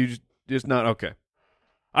 did you just not? Okay,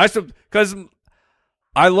 because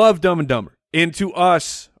I love Dumb and Dumber, and to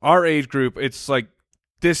us, our age group, it's like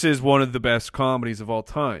this is one of the best comedies of all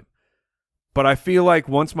time. But I feel like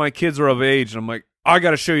once my kids are of age, and I'm like, I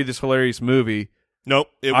got to show you this hilarious movie. Nope.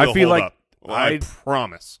 It will I feel hold like up. I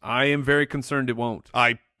promise. I am very concerned it won't.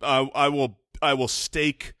 I will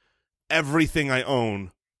stake everything I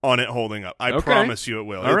own on it holding up. I Okay. promise you it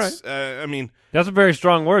will. All I mean, That's some very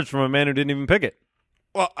strong words from a man who didn't even pick it.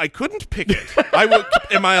 Well, I couldn't pick it. I would.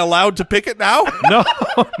 Am I allowed to pick it now? No,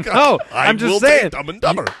 no. I'm will just saying. take Dumb and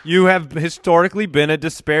Dumber. You have historically been a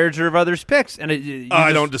disparager of others' picks, and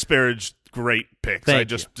I don't disparage great picks. I Thank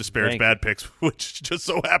just you. disparage Thank bad picks, which just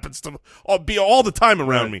so happens to be all the time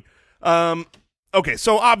around me. Okay,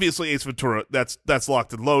 so obviously Ace Ventura, that's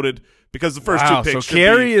locked and loaded because the first Wow, two picks so should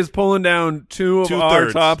Carrie be, is pulling down two of our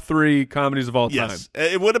Two-thirds. top 3 comedies of all time. yes,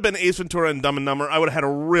 it would have been Ace Ventura and Dumb and Dumber. I would have had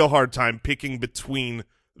a real hard time picking between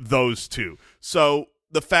those two. So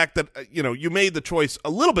the fact that you made the choice a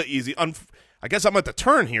little bit easy. I guess I'm at the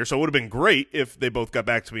turn here, so it would have been great if they both got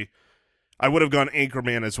back to me. I would have gone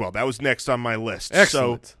Anchorman as well. That was next on my list.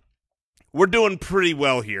 Excellent. So we're doing pretty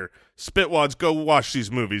well here. Spitwads, go watch these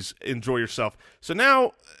movies. Enjoy yourself. So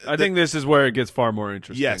now I think this is where it gets far more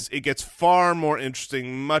interesting. yes, it gets far more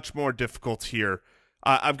interesting, much more difficult here.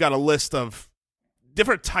 I've got a list of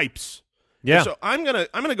different types. Yeah. So I'm gonna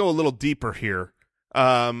go a little deeper here.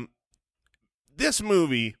 This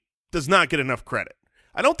movie does not get enough credit.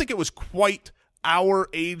 I don't think it was quite our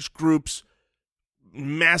age group's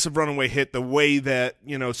massive runaway hit the way that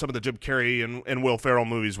some of the Jim Carrey and Will Ferrell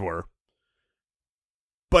movies were.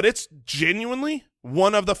 But it's genuinely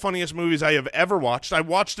one of the funniest movies I have ever watched. I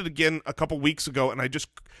watched it again a couple weeks ago, and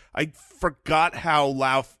I forgot how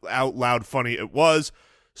out loud funny it was.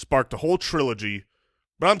 Sparked a whole trilogy,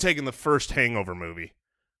 but I'm taking the first Hangover movie.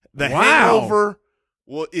 The Hangover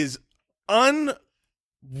is unbelievably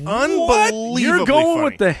You're going funny.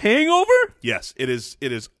 with The Hangover? Yes, it is.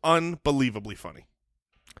 It is unbelievably funny.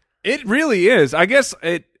 It really is. I guess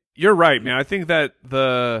you're right, man. I think that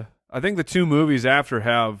the two movies after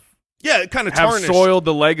have Yeah, it kind of tarnished. soiled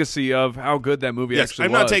the legacy of how good that movie Yes, actually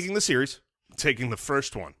I'm was. not taking the series. I'm taking the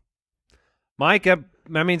first one. Mike, that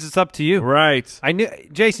means it's up to you. Right. I knew,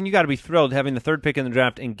 Jason, you got to be thrilled having the third pick in the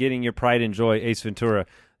draft and getting your pride and joy, Ace Ventura,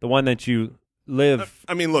 the one that you live.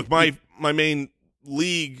 I mean, look, my main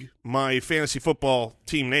league, my fantasy football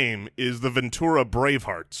team name is the Ventura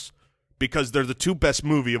Bravehearts because they're the two best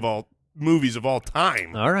movies of all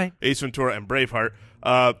time. All right. Ace Ventura and Braveheart.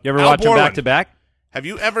 You ever Al watch them Borland, back to back? Have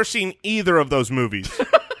you ever seen either of those movies?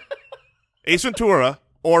 Ace Ventura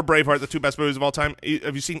or Braveheart, the two best movies of all time.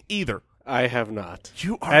 Have you seen either? I have not.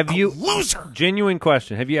 You are Have a you loser. Genuine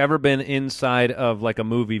question. Have you ever been inside of like a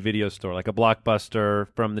movie video store, like a Blockbuster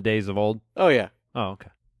from the days of old? Oh, yeah. Oh,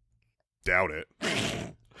 okay. Doubt it.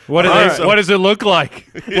 What does it look like?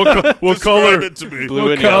 What Describe color? it to me. Blue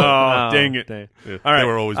What and color? yellow. Oh, dang it. Dang. Yeah, All right. They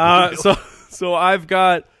were always So I've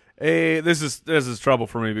got this is trouble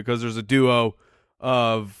for me because there's a duo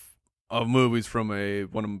of movies from a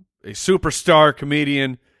superstar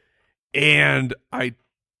comedian, and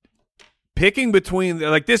picking between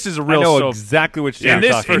this is a real I know self, exactly what you're and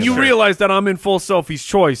talking and you about. realize that I'm in full Sophie's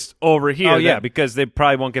choice over here. Oh, yeah, that- because they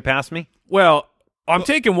probably won't get past me. well, I'm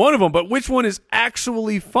taking one of them, but which one is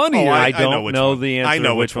actually funnier? I don't which know one. the answer I know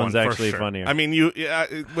to which one's one, for actually sure. funnier. I mean,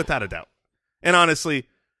 without a doubt. And honestly,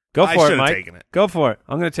 Go I for it, should have Mike. taken it. Go for it.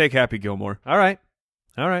 I'm going to take Happy Gilmore. All right.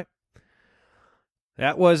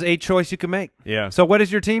 That was a choice you could make. Yeah. So what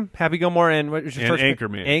is your team? Happy Gilmore and what was your And first pick?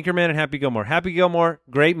 Anchorman. Anchorman and Happy Gilmore. Happy Gilmore,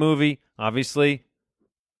 great movie. Obviously,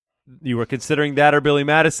 you were considering that or Billy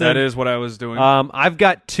Madison. That is what I was doing. I've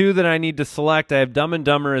got two that I need to select. I have Dumb and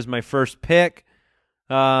Dumber as my first pick.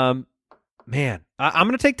 I'm going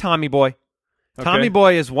to take Tommy Boy. Okay. Tommy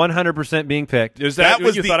Boy is 100% being picked. Is That what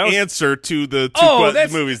was you the thought I was? answer to the two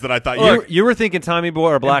that's- movies that I thought You were thinking Tommy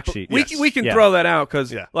Boy or Black Sheep. We Yes. we can Yeah. throw that out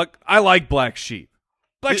because Yeah. look, I like Black Sheep.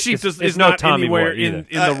 Black Sheep it's is no not Tommy anywhere Boy in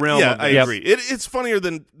either. the realm Yeah, of I this. agree. It's funnier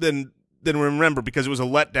than remember because it was a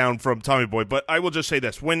letdown from Tommy Boy. But I will just say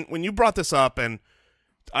this: when you brought this up and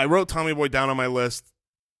I wrote Tommy Boy down on my list,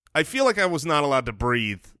 I feel like I was not allowed to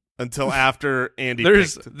breathe until after Andy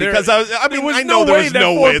picked. Because I there was I no know there way was that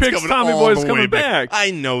no four way it's picks coming Tommy all Boy is the coming way back.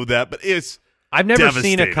 I know that, but it's I've never seen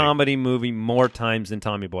a devastating. comedy movie more times than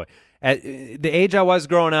Tommy Boy. At the age I was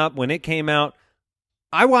growing up, when it came out,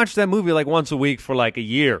 I watched that movie like once a week for like a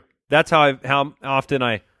year. That's how often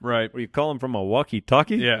I. Right. Were you calling from a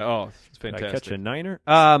walkie-talkie? Yeah. Oh, it's Did I fantastic. catch a niner?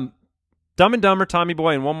 Dumb and Dumber, Tommy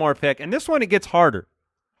Boy, and one more pick. And this one, it gets harder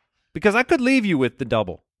because I could leave you with the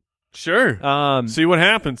double. Sure. See what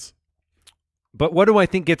happens. But what do I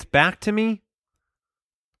think gets back to me?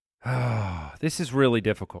 This is really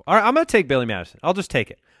difficult. All right, I'm going to take Billy Madison. I'll just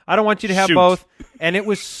take it. I don't want you to have Shoot. both. And it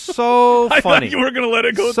was so I funny. thought you were going to let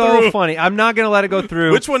it go so through. funny. I'm not going to let it go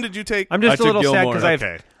through. Which one did you take? I'm just I a little took sad Gilmore. because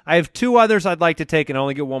Okay. I have two others I'd like to take and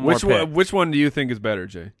only get one more pick. Which one do you think is better,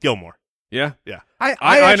 Jay? Gilmore. Yeah. Yeah. I actually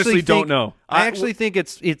honestly don't think- know. I actually think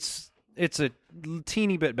it's a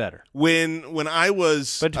teeny bit better. When I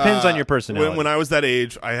was, But it depends on your personality. When I was that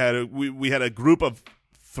age, I had we had a group of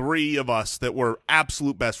three of us that were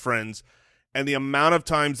absolute best friends, and the amount of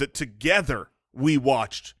times that together we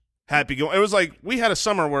watched Happy Gilmore. It was like we had a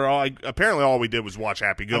summer where apparently all we did was watch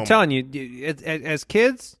Happy Gilmore. I'm telling you, as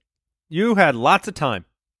kids, you had lots of time,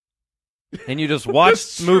 and you just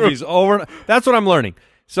watched movies over. That's what I'm learning.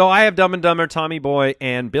 So I have Dumb and Dumber, Tommy Boy,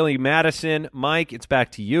 and Billy Madison. Mike, it's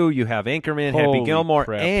back to you. You have Anchorman, Holy Happy Gilmore,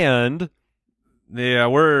 crap. and Yeah,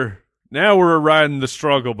 we're riding the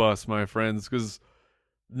struggle bus, my friends, because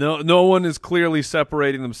no one is clearly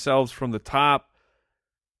separating themselves from the top.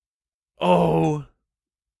 Oh,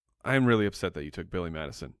 I'm really upset that you took Billy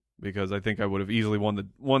Madison, because I think I would have easily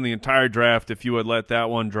won the entire draft if you had let that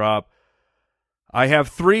one drop. I have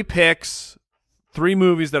 3 picks, 3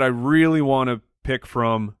 movies that I really want to pick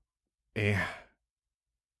from, and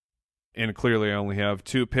clearly I only have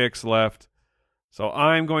 2 picks left. So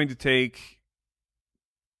I'm going to take.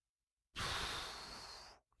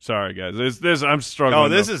 Sorry, guys. This I'm struggling. Oh,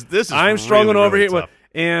 this is. I'm really, struggling over really here, tough.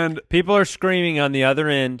 and people are screaming on the other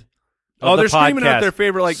end. Of they're the screaming out podcast. their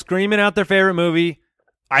favorite, screaming out their favorite movie.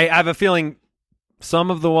 I have a feeling some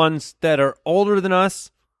of the ones that are older than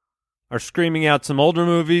us are screaming out some older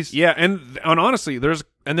movies. Yeah, and honestly, there's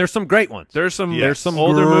some great ones. There's some Yes.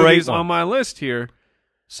 older great movies ones. on my list here.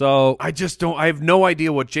 So I have no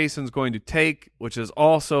idea what Jason's going to take, which is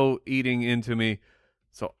also eating into me.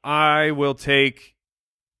 So I will take.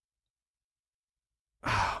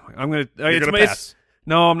 I'm gonna. You're gonna pass.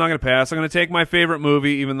 No, I'm not gonna pass. I'm gonna take my favorite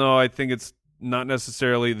movie, even though I think it's not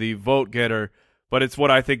necessarily the vote getter, but it's what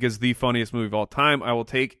I think is the funniest movie of all time. I will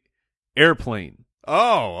take Airplane.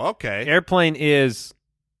 Oh, okay. Airplane is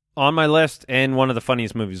on my list and one of the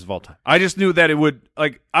funniest movies of all time. I just knew that it would.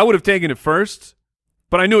 I would have taken it first,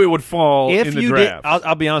 but I knew it would fall in the draft.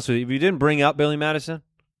 I'll be honest with you. If you didn't bring up Billy Madison,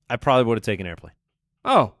 I probably would have taken Airplane.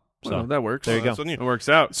 Oh, So, well, that works. there you go. That's on you. It works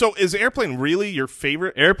out. So is Airplane really your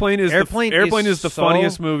favorite? Airplane is the so-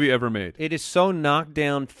 funniest movie ever made. It is so knocked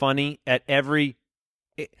down funny at every.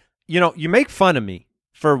 You make fun of me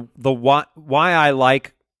for the why I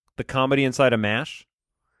like the comedy inside of MASH.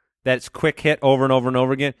 That's quick hit over and over and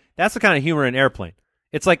over again. That's the kind of humor in Airplane.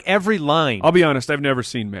 It's like every line. I'll be honest, I've never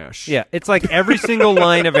seen MASH. Yeah, it's like every single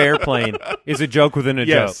line of Airplane is a joke within a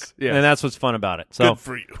Yes, joke. yes. And that's what's fun about it. So Good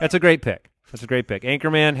for you. That's a great pick.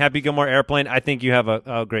 Anchorman, Happy Gilmore, Airplane. I think you have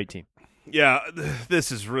a great team. Yeah,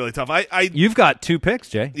 this is really tough. You've got 2 picks,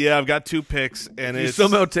 Jay. Yeah, I've got 2 picks, and If you it's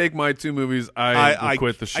somehow take my 2 movies, I will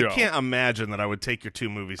quit the show. I can't imagine that I would take your 2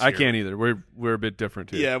 movies. I here. can't either. We're a bit different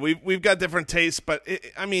here. Yeah, we've got different tastes, but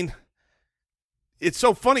I mean, it's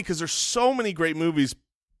so funny because there's so many great movies,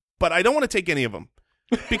 but I don't want to take any of them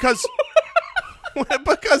because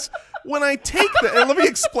when I take and let me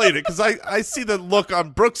explain it because I see the look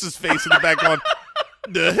on Brooks's face in the back going,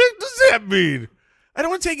 the heck does that mean? I don't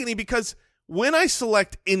want to take any because when I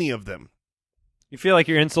select any of them, You feel like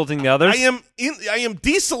you're insulting the others? I am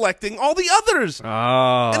deselecting all the others.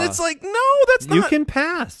 Ah. And it's like, no, that's not. You can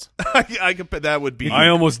pass. I could. That would be. I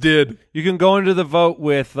almost did. You can go into the vote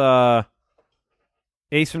with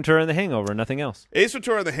Ace Ventura and The Hangover, nothing else. Ace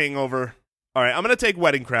Ventura and The Hangover. All right, I'm going to take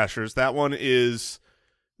Wedding Crashers. That one is.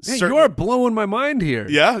 Man, certain- you are blowing my mind here.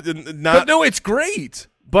 Yeah, But not no, it's great.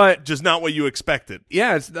 But just not what you expected.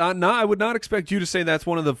 yeah, it's not. I would not expect you to say that's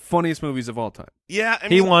one of the funniest movies of all time. Yeah, I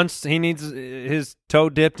mean, He needs his toe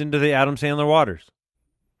dipped into the Adam Sandler waters.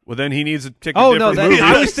 Well, then he needs to pick Oh a no, different movie.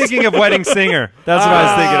 I was thinking of Wedding Singer. That's what I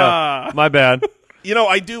was thinking of. My bad. you know,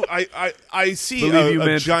 I do. I see Believe you a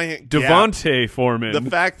meant giant gap. Devontae Foreman.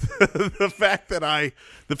 The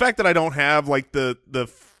fact that I don't have like the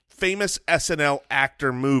famous SNL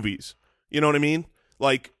actor movies. You know what I mean?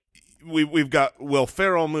 Like we've got Will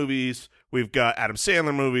Ferrell movies, we've got Adam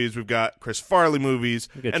Sandler movies, we've got Chris Farley movies,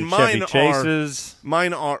 Get and your Chevy mine Chases.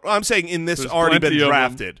 are. I'm saying in this There's already plenty been of them.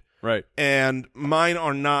 drafted, right. and mine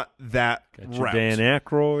are not that Got your route. Dan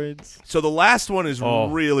Aykroyd's. So the last one is Oh.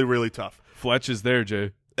 really, really tough. Fletch is there,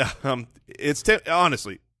 Jay. It's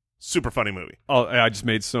honestly super funny movie. Oh, I just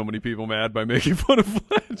made so many people mad by making fun of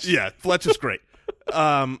Fletch. Yeah, Fletch is great.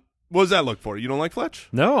 What does that look for? You don't like Fletch?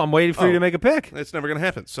 No, I'm waiting for you Oh. to make a pick. It's never going to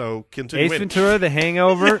happen. So continue. Ace waiting. Ventura, The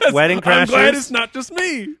Hangover, Wedding Crashers. I'm glad it's not just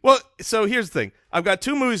me. Well, so here's the thing. I've got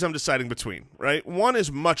 2 movies I'm deciding between, right? One is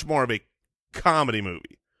much more of a comedy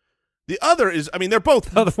movie. The other is, I mean, they're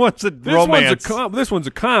both. Other one's a This romance. this one's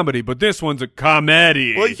a comedy, but this one's a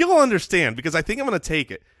comedy. Well, you'll understand because I think I'm going to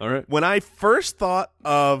take it. All right. When I first thought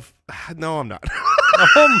of, no, I'm not.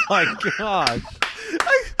 Oh my gosh.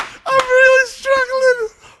 I'm really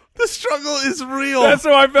struggling. The struggle is real. That's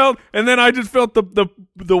how I felt, and then I just felt the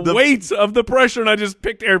weight of the pressure, and I just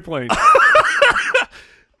picked Airplane.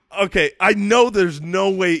 Okay, I know there's no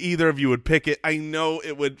way either of you would pick it. I know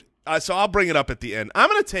it would. So I'll bring it up at the end. I'm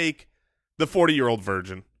going to take The 40-Year-Old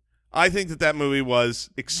Virgin. I think that movie was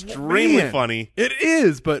extremely funny. It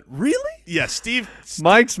is, but really? Yeah, Steve.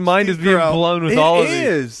 Mike's mind is being Carell. blown with It all of these.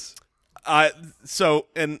 is. So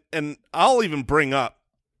and I'll even bring up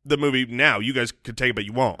the movie now. You guys could take it, but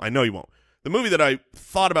you won't. I know you won't. The movie that I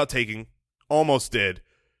thought about taking, almost did,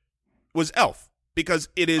 was Elf, because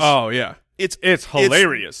it is. Oh yeah, it's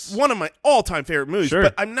hilarious. It's one of my all-time favorite movies. Sure.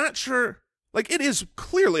 But I'm not sure. Like, it is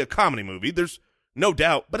clearly a comedy movie. There's no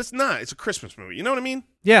doubt, but it's not. It's a Christmas movie. You know what I mean?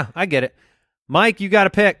 Yeah, I get it. Mike, you got to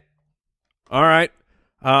pick. All right,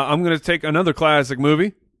 I'm going to take another classic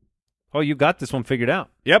movie. Oh, you got this one figured out.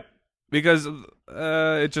 Yep, because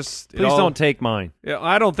it just Please don't take mine. Yeah,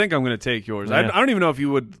 I don't think I'm going to take yours. Yeah. I don't even know if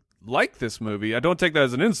you would like this movie. I don't take that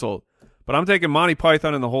as an insult, but I'm taking Monty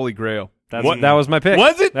Python and the Holy Grail. That was my pick.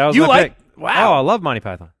 Was it? That was You my like- pick. Wow. Oh, I love Monty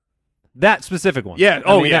Python. That specific one. Yeah.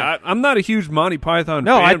 I mean, I'm not a huge Monty Python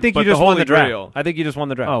No, fan. I think but you just the won Holy the draft. Grail. I think you just won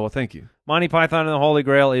the draft. Oh well, thank you. Monty Python and the Holy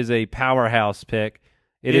Grail is a powerhouse pick.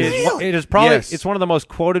 It is. Really? It is probably. Yes. It's one of the most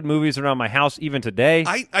quoted movies around my house even today.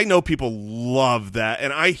 I know people love that,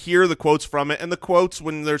 and I hear the quotes from it, and the quotes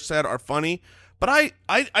when they're said are funny. But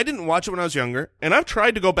I didn't watch it when I was younger, and I've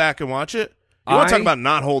tried to go back and watch it. You want to talk about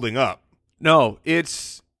not holding up? No,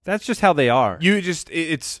 it's That's just how they are.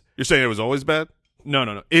 it's You're saying it was always bad?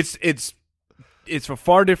 no. It's a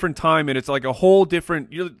far different time, and it's like a whole different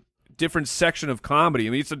section of comedy. I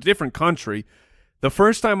mean, it's a different country. The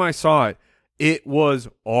first time I saw it, it was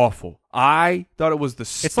awful. I thought it was the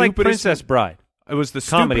stupidest. It's like Princess Bride. It was the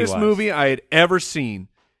Comedy-wise. stupidest movie I had ever seen,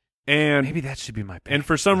 and Maybe that should be my pick. and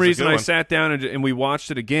for some That's a reason good I one. sat down and we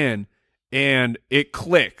watched it again, and it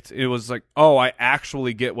clicked. It was like, oh, I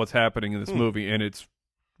actually get what's happening in this movie, and it's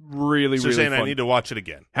really, So you're really saying funny. I need to watch it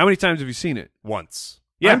again How many times have you seen it? once?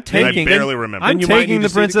 Yeah, I'm taking. I barely remember. I'm you might taking need the to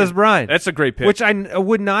see it Princess again. Bride. That's a great pick. Which I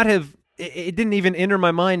would not have. It didn't even enter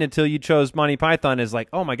my mind until you chose Monty Python as like,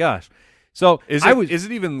 oh my gosh. So is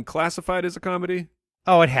it even classified as a comedy?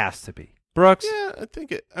 Oh, it has to be. Brooks. Yeah, I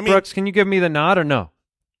think it. I mean, Brooks, can you give me the nod or no?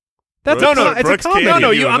 That's Brooks- it's Brooks a comedy. can't.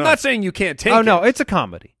 No, you I'm know. not saying you can't take Oh it. no, it's a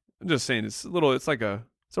comedy. I'm just saying it's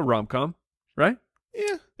a rom-com, right?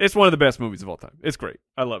 yeah. It's one of the best movies of all time. It's great.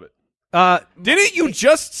 I love it. Didn't you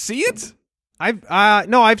just see it?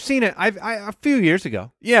 I've seen it. A few years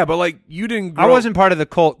ago. Yeah, but like you didn't I wasn't part of the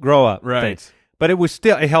cult grow up Right. thing, but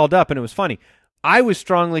it held up and it was funny. I was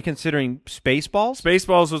strongly considering Spaceballs.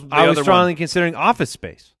 Spaceballs was the I was other strongly one. considering Office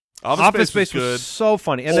Space. Office Space was good. was so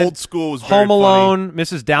funny. And Old then School was very Home funny. Alone,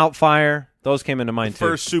 Mrs. Doubtfire, those came into mind too.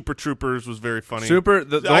 First Super Troopers was very funny.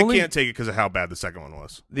 The I only can't take it because of how bad the second one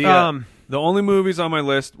was. the only movies on my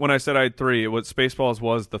list when I said I had 3, it was Spaceballs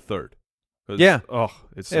was the third. 'Cause, Yeah. Oh,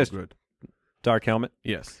 it's so Yes. good. Dark Helmet.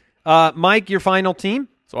 Yes. Mike, your final team?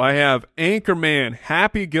 So I have Anchorman,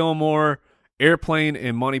 Happy Gilmore, Airplane,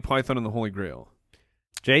 and Monty Python and the Holy Grail.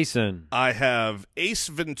 Jason. I have Ace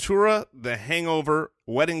Ventura, The Hangover,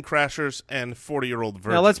 Wedding Crashers, and 40-Year-Old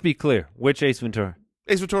Virgin. Now let's be clear. Which Ace Ventura?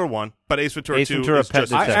 Ace Ventura 1, but Ace Ventura Ace 2 Ventura is Pet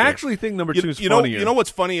just I Detective. actually think number 2 is you know, funnier. you know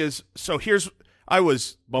what's funny is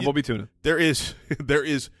Bumblebee Tuna. there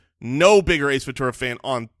is no bigger Ace Ventura fan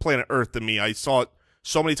on planet Earth than me. I saw it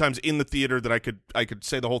so many times in the theater that I could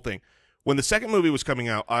say the whole thing. When the second movie was coming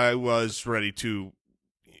out, I was ready to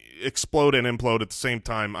explode and implode at the same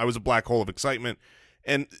time. I was a black hole of excitement,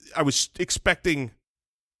 and I was expecting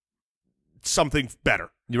something better.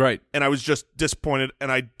 You're right. And I was just disappointed,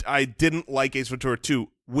 and I didn't like Ace Ventura 2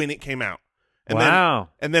 when it came out. And Wow.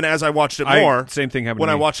 then as I watched it more, Same thing happened when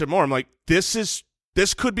to I me. watched it more, I'm like, this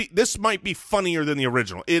might be funnier than the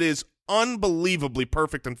original. It is unbelievably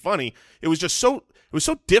perfect and funny. It was so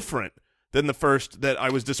different than the first that I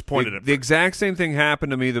was disappointed at. The exact same thing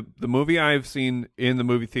happened to me. The movie I've seen in the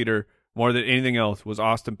movie theater more than anything else was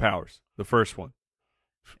Austin Powers, the first one.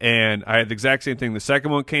 And I had the exact same thing. The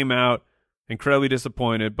second one came out, incredibly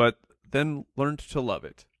disappointed, but then learned to love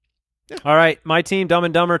it. All right, my team, Dumb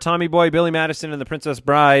and Dumber, Tommy Boy, Billy Madison, and The Princess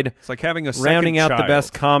Bride. It's like having a second Rounding out the child.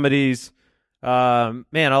 best comedies. Man,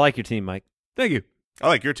 I like your team, Mike. Thank you. I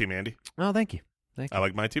like your team, Andy. Oh, thank you. I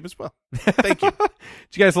like my team as well. Thank you. Did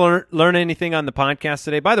you guys learn anything on the podcast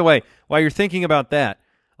today? By the way, while you're thinking about that,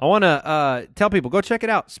 I want to tell people, go check it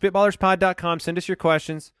out, spitballerspod.com. Send us your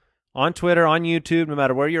questions on Twitter, on YouTube, no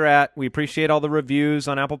matter where you're at. We appreciate all the reviews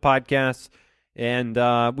on Apple Podcasts, and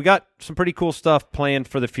we got some pretty cool stuff planned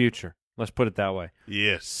for the future. Let's put it that way.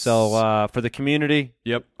 Yes. So for the community,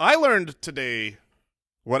 Yep. I learned today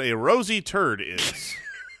what a rosy turd is.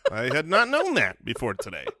 I had not known that before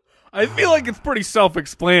today. I feel like it's pretty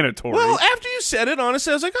self-explanatory. Well, after you said it,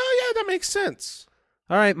 honestly, I was like, oh, yeah, that makes sense.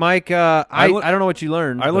 All right, Mike. I don't know what you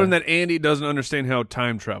learned. I learned that Andy doesn't understand how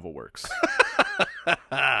time travel works.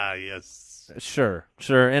 Yes. Sure.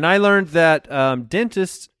 And I learned that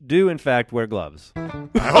dentists do, in fact, wear gloves.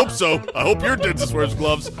 I hope so. I hope your dentist wears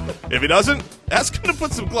gloves. If he doesn't, ask him to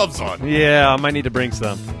put some gloves on. Yeah, I might need to bring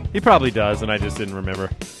some. He probably does, and I just didn't remember.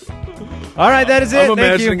 All right, that is it. I'm Thank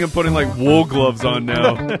imagining you. him putting like wool gloves on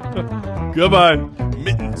now. Goodbye.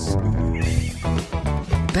 Mittens.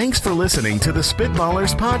 Thanks for listening to the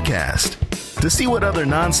Spitballers Podcast. To see what other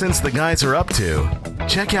nonsense the guys are up to,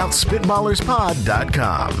 check out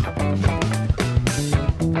SpitballersPod.com.